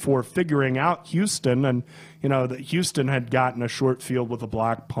for figuring out Houston, and that Houston had gotten a short field with a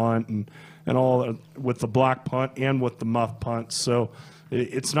block punt and all with the block punt and with the muff punt. So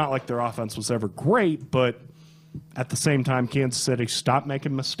it's not like their offense was ever great, but at the same time, Kansas City stopped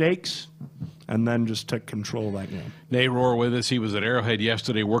making mistakes and then just took control of that game. Nate Rohr with us. He was at Arrowhead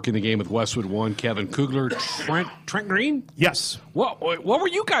yesterday working the game with Westwood One, Kevin Kugler, Trent Green? Yes. What were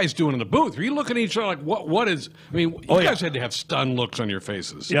you guys doing in the booth? Were you looking at each other like, what is – I mean, you guys had to have stunned looks on your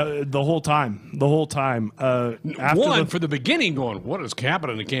faces. Yeah, the whole time. For the beginning going, what is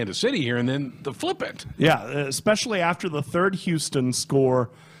happening in Kansas City here? And then the flip it. Yeah, especially after the third Houston score,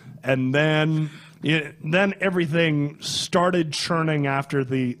 and then – then everything started churning after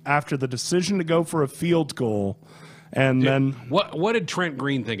the decision to go for a field goal, and then what did Trent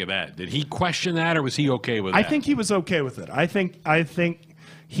Green think of that? Did he question that, or was he okay with it? I think he was okay with it. I think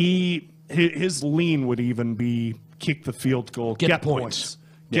his lean would even be kick the field goal, get points.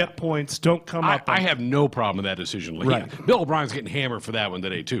 Get points. Don't come up. I have no problem with that decision. Right. Bill O'Brien's getting hammered for that one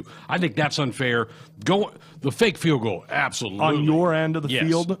today, too. I think that's unfair. The fake field goal, absolutely. On your end of the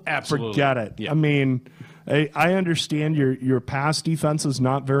field? Absolutely. Forget it. Yeah. I mean, I understand your pass defense is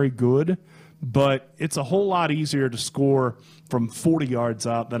not very good, but it's a whole lot easier to score from 40 yards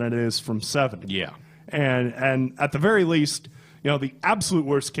out than it is from 70. Yeah. And at the very least, the absolute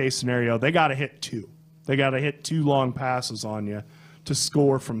worst case scenario, they got to hit 2. They got to hit 2 long passes on you to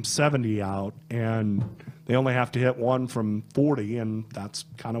score from 70 out, and they only have to hit 1 from 40, and that's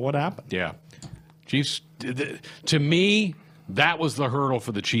kind of what happened. Yeah. Chiefs, to me, that was the hurdle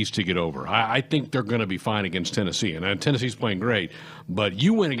for the Chiefs to get over. I think they're going to be fine against Tennessee, and Tennessee's playing great, but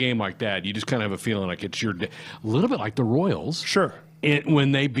you win a game like that, you just kind of have a feeling like it's a little bit like the Royals. Sure.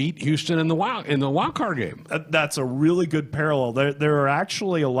 When they beat Houston in the wild card game. That's a really good parallel. There are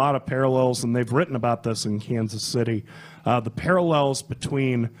actually a lot of parallels, and they've written about this in Kansas City. The parallels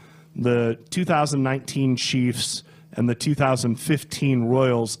between the 2019 Chiefs and the 2015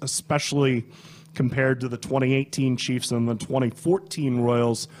 Royals, especially compared to the 2018 Chiefs and the 2014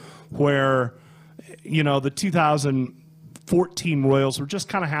 Royals, where, the 2014 Royals were just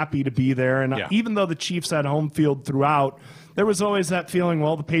kind of happy to be there. And even though the Chiefs had home field throughout, there was always that feeling,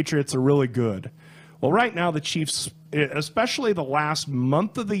 well, the Patriots are really good. Well, right now the Chiefs, especially the last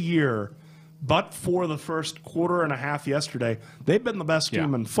month of the year, but for the first quarter and a half yesterday, they've been the best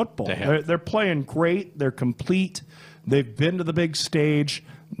team in football. They're playing great. They're complete. They've been to the big stage.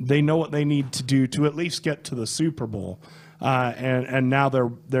 They know what they need to do to at least get to the Super Bowl. And now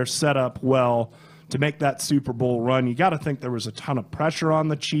they're set up well to make that Super Bowl run. You got to think there was a ton of pressure on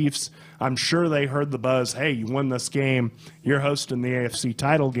the Chiefs. I'm sure they heard the buzz, hey, you win this game, you're hosting the AFC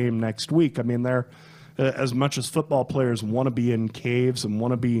title game next week. I mean, they're as much as football players want to be in caves and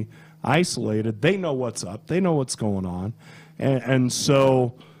want to be isolated, they know what's up. They know what's going on. And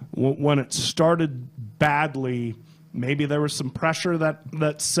so when it started badly, maybe there was some pressure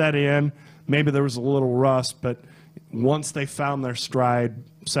that set in. Maybe there was a little rust. But once they found their stride,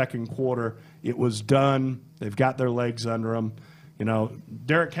 second quarter, it was done. They've got their legs under them.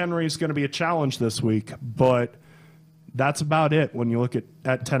 Derrick Henry is going to be a challenge this week, but that's about it when you look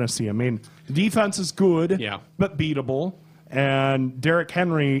at Tennessee. I mean, the defense is good, but beatable. And Derrick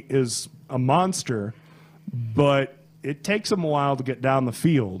Henry is a monster, but it takes him a while to get down the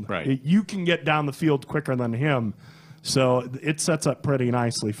field. Right. You can get down the field quicker than him. So it sets up pretty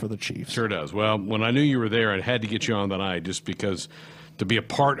nicely for the Chiefs. Sure does. Well, when I knew you were there, I had to get you on tonight just because to be a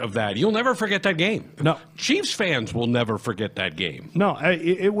part of that. You'll never forget that game. No. Chiefs fans will never forget that game. No,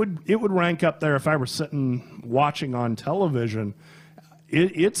 it would rank up there if I were sitting watching on television.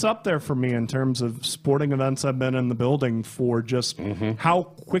 It's up there for me in terms of sporting events I've been in the building for, just how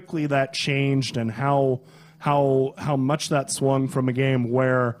quickly that changed and how much that swung from a game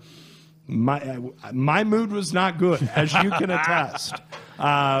where my mood was not good, as you can attest.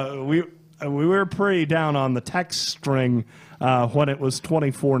 We were pretty down on the text string when it was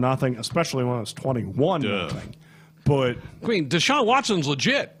 24-0, especially when it was 21-0. But I mean, Deshaun Watson's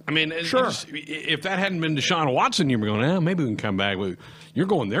legit. I mean, sure. If that hadn't been Deshaun Watson, you were going, maybe we can come back. You're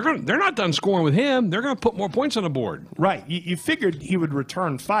going. They're not done scoring with him. They're going to put more points on the board. Right. You figured he would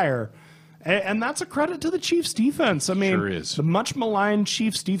return fire, and that's a credit to the Chiefs' defense. I mean, sure is. The much maligned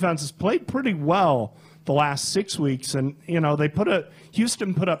Chiefs' defense has played pretty well the last 6 weeks, and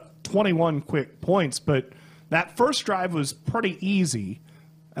Houston put up 21 quick points, but that first drive was pretty easy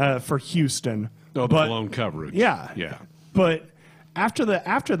for Houston. Oh, the blown coverage. Yeah. But after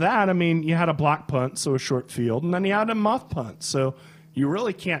that, I mean, you had a block punt, so a short field, and then you had a muff punt. So you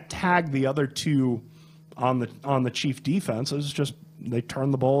really can't tag the other two on the Chief defense. It's just they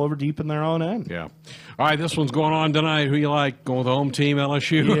turned the ball over deep in their own end. Yeah. All right, this one's going on tonight. Who you like? Going with the home team,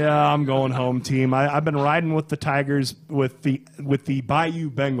 LSU? Yeah, I'm going home team. I've been riding with the Tigers with the Bayou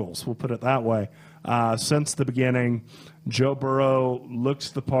Bengals. We'll put it that way. Since the beginning, Joe Burrow looks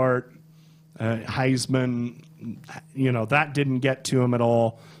the part. Heisman, that didn't get to him at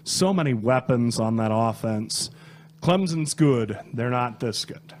all. So many weapons on that offense. Clemson's good. They're not this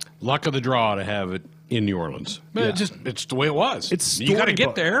good. Luck of the draw to have it in New Orleans. But it's the way it was. You got to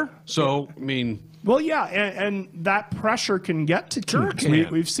get there. So, I mean. Well, yeah, and that pressure can get to Sure teams.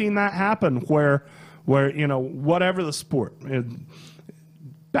 can. We've seen that happen where whatever the sport,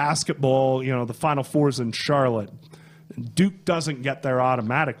 basketball, the Final Four's in Charlotte. Duke doesn't get there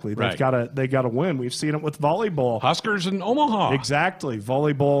automatically. They got to win. We've seen it with volleyball. Huskers in Omaha. Exactly.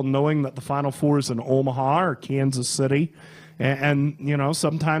 Volleyball, knowing that the Final Four is in Omaha or Kansas City. And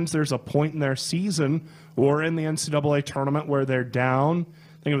sometimes there's a point in their season or in the NCAA tournament where they're down.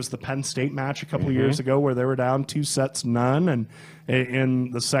 I think it was the Penn State match a couple of years ago where they were down 2-0, and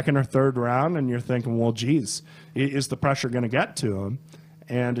in the second or third round, and you're thinking, well, geez, is the pressure going to get to them?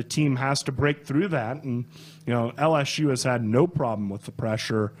 And a team has to break through that. And, LSU has had no problem with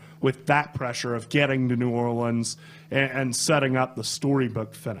that pressure of getting to New Orleans and setting up the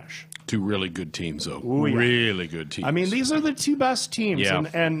storybook finish. Two really good teams, though. Ooh, yeah. Really good teams. I mean, these are the two best teams. Yeah.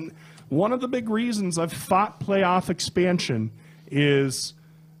 And one of the big reasons I've fought playoff expansion is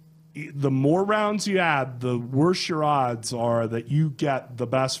the more rounds you add, the worse your odds are that you get the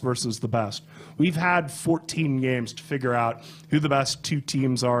best versus the best. We've had 14 games to figure out who the best two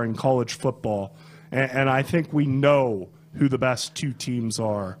teams are in college football, and I think we know who the best two teams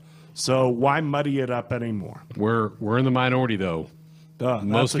are. So why muddy it up anymore? We're in the minority, though.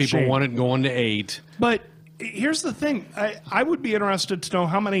 Most people want it going to 8. But here's the thing. I would be interested to know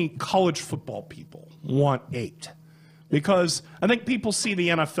how many college football people want 8. Because I think people see the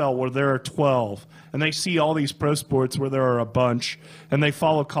NFL where there are 12, and they see all these pro sports where there are a bunch, and they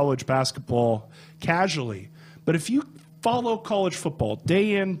follow college basketball casually. But if you follow college football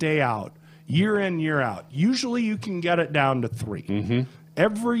day in, day out, year in, year out, usually you can get it down to 3. Mm-hmm.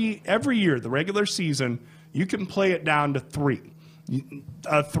 Every year, the regular season, you can play it down to 3.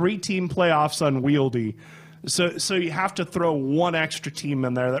 A 3-team playoff's unwieldy. So you have to throw one extra team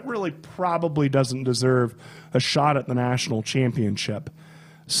in there that really probably doesn't deserve a shot at the national championship.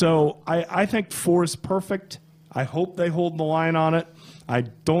 So I think 4 is perfect. I hope they hold the line on it. I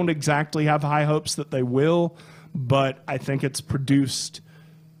don't exactly have high hopes that they will, but I think it's produced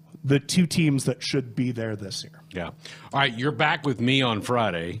the 2 teams that should be there this year. Yeah. All right, you're back with me on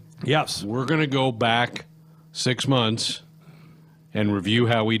Friday. Yes. We're going to go back 6 months and review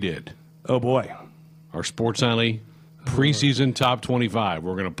how we did. Oh, boy. Our Sports Nightly preseason top 25.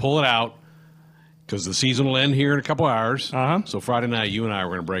 We're going to pull it out because the season will end here in a couple hours. Uh-huh. So Friday night, you and I are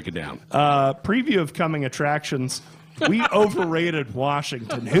going to break it down. Preview of coming attractions. We overrated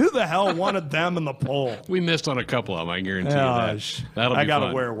Washington. Who the hell wanted them in the poll? We missed on a couple of them, I guarantee you that. That'll be I got to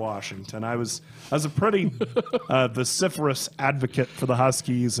fun. wear Washington. I was a pretty vociferous advocate for the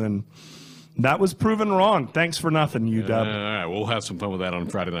Huskies, and that was proven wrong. Thanks for nothing, UW. All right, we'll have some fun with that on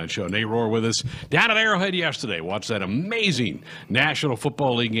Friday Night Show. Nate Rohr with us down at Arrowhead yesterday. Watch that amazing National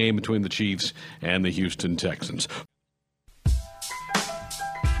Football League game between the Chiefs and the Houston Texans.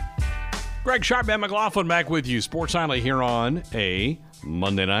 Greg Sharp, Ben McLaughlin back with you. Sports Nightly here on a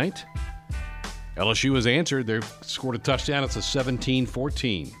Monday night. LSU has answered. They've scored a touchdown. It's a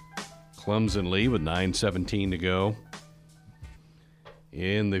 17-14. Clemson lead with 9:17 to go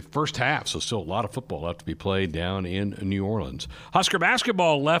in the first half, so still a lot of football left to be played down in New Orleans. Husker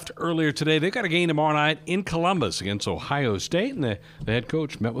basketball left earlier today. They've got a game tomorrow night in Columbus against Ohio State, and the head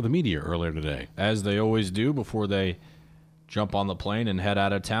coach met with the media earlier today. As they always do before they jump on the plane and head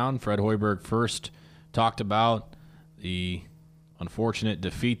out of town, Fred Hoiberg first talked about the unfortunate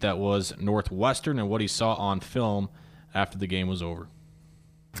defeat that was Northwestern and what he saw on film after the game was over.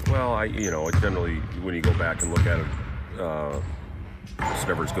 Well, generally, when you go back and look at it, it's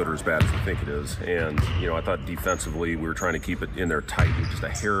never as good or as bad as you think it is. And, I thought defensively we were trying to keep it in there tight. We were just a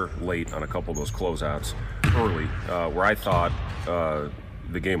hair late on a couple of those closeouts early, where I thought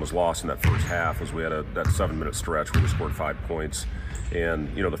the game was lost in that first half was we had that 7-minute stretch where we scored 5 points.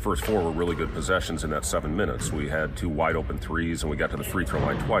 And, the first 4 were really good possessions in that 7 minutes. We had 2 wide open threes, and we got to the free throw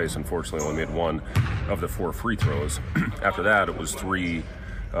line twice. Unfortunately, only made 1 of the 4 free throws. After that, it was 3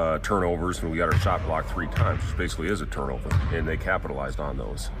 turnovers, and we got our shot blocked 3 times, which basically is a turnover, and they capitalized on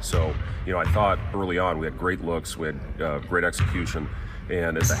those. So, I thought early on we had great looks, we had great execution,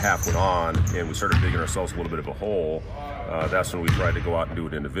 and as the half went on and we started digging ourselves a little bit of a hole, that's when we tried to go out and do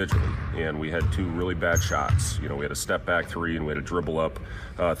it individually. And we had 2 really bad shots. We had a step back 3 and we had a dribble up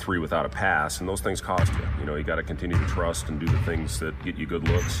 3 without a pass, and those things cost you. You got to continue to trust and do the things that get you good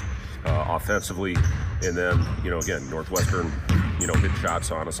looks offensively. And then, again, Northwestern, hit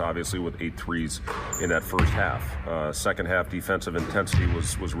shots on us, obviously, with 8 threes in that first half. Second half defensive intensity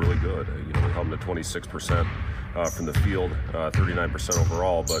was really good. We held them to 26% from the field, 39%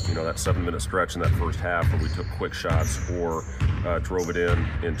 overall. But, that 7-minute stretch in that first half where we took quick shots or drove it in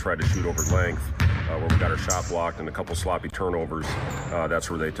and tried to shoot over length, where we got our shot blocked and a couple sloppy turnovers, that's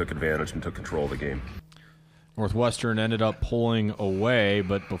where they took advantage and took control of the game. Northwestern ended up pulling away,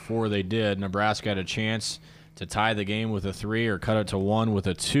 but before they did, Nebraska had a chance to tie the game with a 3 or cut it to 1 with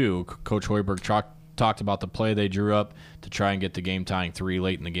a 2. Coach Hoiberg talked about the play they drew up to try and get the game-tying 3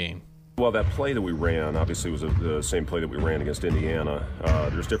 late in the game. Well, that play that we ran obviously was the same play that we ran against Indiana.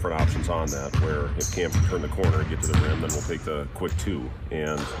 There's different options on that, where if Cam can turn the corner and get to the rim, then we'll take the quick 2.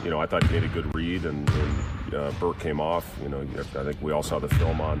 And, I thought he made a good read, and Burke came off. I think we all saw the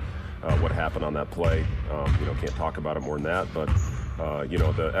film on what happened on that play. Can't talk about it more than that, but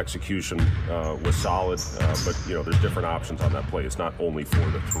the execution was solid, but there's different options on that play. It's not only for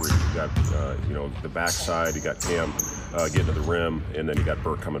the 3. You got the backside, you got Cam getting to the rim, and then you got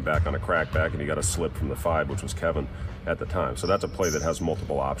Burke coming back on a crackback, and you got a slip from the 5, which was Kevin at the time. So that's a play that has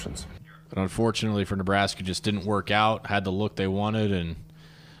multiple options. But unfortunately for Nebraska, just didn't work out. Had the look they wanted, and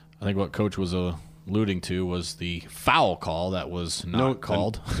I think what Coach was alluding to was the foul call that was not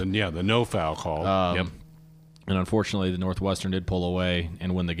called. The no foul call. Yep. And unfortunately, the Northwestern did pull away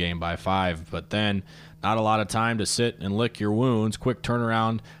and win the game by 5. But then not a lot of time to sit and lick your wounds. Quick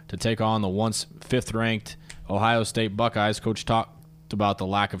turnaround to take on the once 5th-ranked Ohio State Buckeyes. Coach talked about the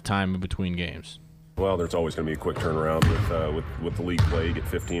lack of time in between games. Well, there's always going to be a quick turnaround with the league play. You get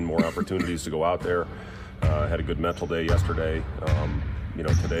 15 more opportunities to go out there. Had a good mental day yesterday.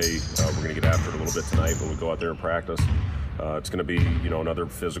 Today we're going to get after it a little bit tonight when we go out there and practice. It's going to be, another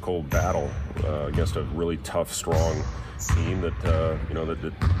physical battle against a really tough, strong team that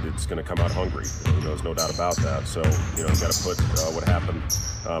it's going to come out hungry. There's no doubt about that. So, we've got to put what happened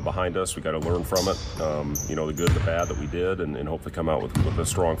behind us. We got to learn from it. The good, the bad that we did, and hopefully come out with a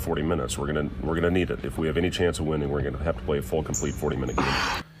strong 40 minutes. We're gonna need it if we have any chance of winning. We're going to have to play a full, complete 40-minute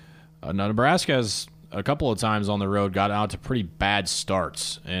game. Now, Nebraska has a couple of times on the road got out to pretty bad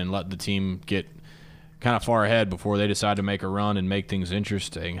starts and let the team get kind of far ahead before they decide to make a run and make things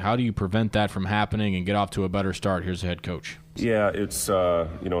interesting. How do you prevent that from happening and get off to a better start? Here's the head coach. Yeah, it's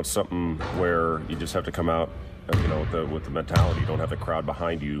it's something where you just have to come out with the mentality. You don't have the crowd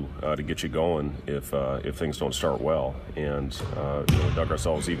behind you to get you going if things don't start well. And we dug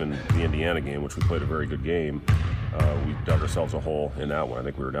ourselves, even the Indiana game, which we played a very good game. We dug ourselves a hole in that one. I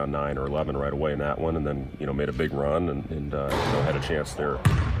think we were down 9 or 11 right away in that one, and then made a big run and had a chance there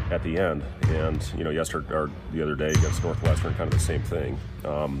at the end. And yesterday or the other day against Northwestern, kind of the same thing.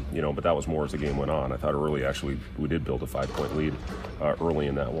 But that was more as the game went on. I thought early actually we did build a 5-point lead early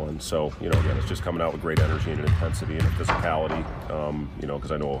in that one. So again, it's just coming out with great energy and intensity and physicality.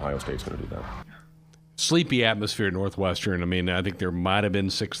 Because I know Ohio State's going to do that. Sleepy atmosphere at Northwestern. I mean, I think there might have been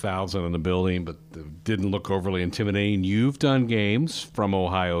 6,000 in the building, but it didn't look overly intimidating. You've done games from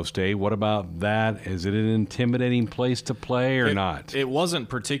Ohio State. What about that? Is it an intimidating place to play or not? It wasn't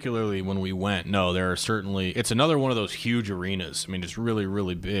particularly when we went. No, there are certainly – it's another one of those huge arenas. I mean, it's really,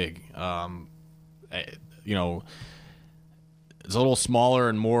 really big. It's a little smaller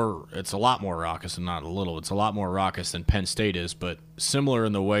and more – it's a lot more raucous and not a little. It's a lot more raucous than Penn State is, but similar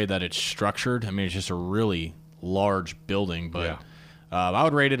in the way that it's structured. I mean, it's just a really large building, but I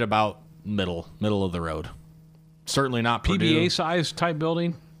would rate it about middle of the road. Certainly not Purdue. PBA size type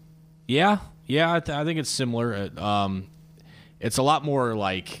building? Yeah, I think it's similar. It's a lot more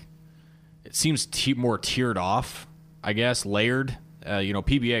like, it seems more tiered off, I guess, layered.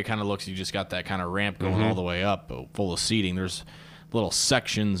 PBA kind of looks, you just got that kind of ramp going all the way up, full of seating. There's little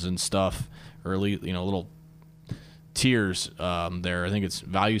sections and stuff, or little tiers there. I think it's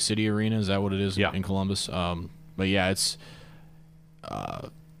Value City Arena. Is that what it is in Columbus? But yeah, it's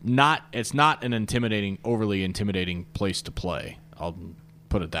not an overly intimidating place to play. I'll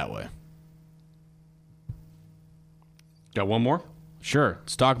put it that way. Got one more? Sure.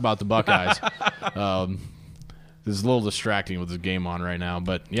 Let's talk about the Buckeyes. This is a little distracting with the game on right now.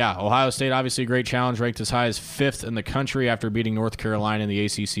 But, yeah, Ohio State, obviously a great challenge, ranked as high as 5th in the country after beating North Carolina in the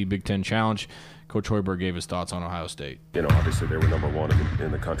ACC Big Ten Challenge. Coach Hoiberg gave his thoughts on Ohio State. Obviously they were number one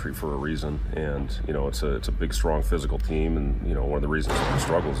in the country for a reason. And, it's a big, strong physical team. And, one of the reasons for the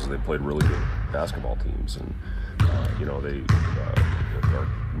struggles is they played really good basketball teams. And, they are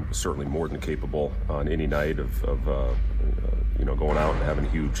certainly more than capable on any night of going out and having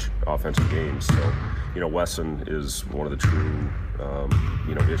huge offensive games. So, Wesson is one of the true,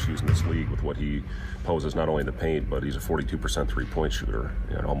 issues in this league with what he poses, not only in the paint, but he's a 42% three-point shooter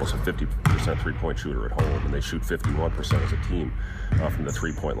and almost a 50% three-point shooter at home, and they shoot 51% as a team from the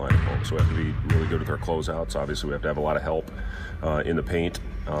three-point line at home. So we have to be really good with our closeouts. Obviously, we have to have a lot of help in the paint,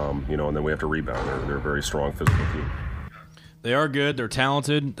 and then we have to rebound. They're a very strong physical team. They are good. They're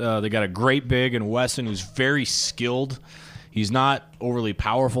talented. They got a great big in Wesson who's very skilled. He's not overly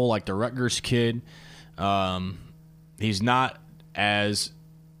powerful like the Rutgers kid. He's not as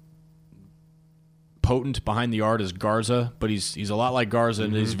potent behind the arc as Garza, but he's a lot like Garza,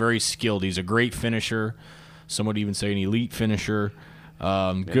 and he's very skilled. He's a great finisher. Some would even say an elite finisher.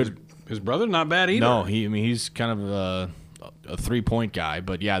 Good. His brother's not bad either. No, he's kind of a 3-point guy.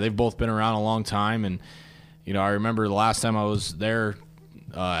 But yeah, they've both been around a long time, and I remember the last time I was there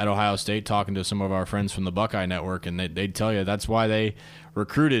at Ohio State talking to some of our friends from the Buckeye Network, and they'd tell you that's why they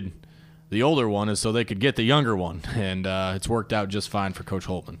recruited the older one, is so they could get the younger one, and it's worked out just fine for Coach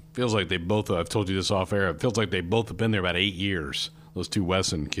Holtman. Feels like they both, I've told you this off air, it feels like they both have been there about 8 years, those two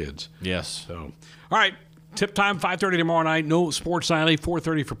Wesson kids. Yes. So, all right, tip time, 5:30 tomorrow night. No Sports Nightly,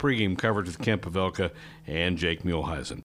 4:30 for pregame coverage with Kent Pavelka and Jake Muehlheisen.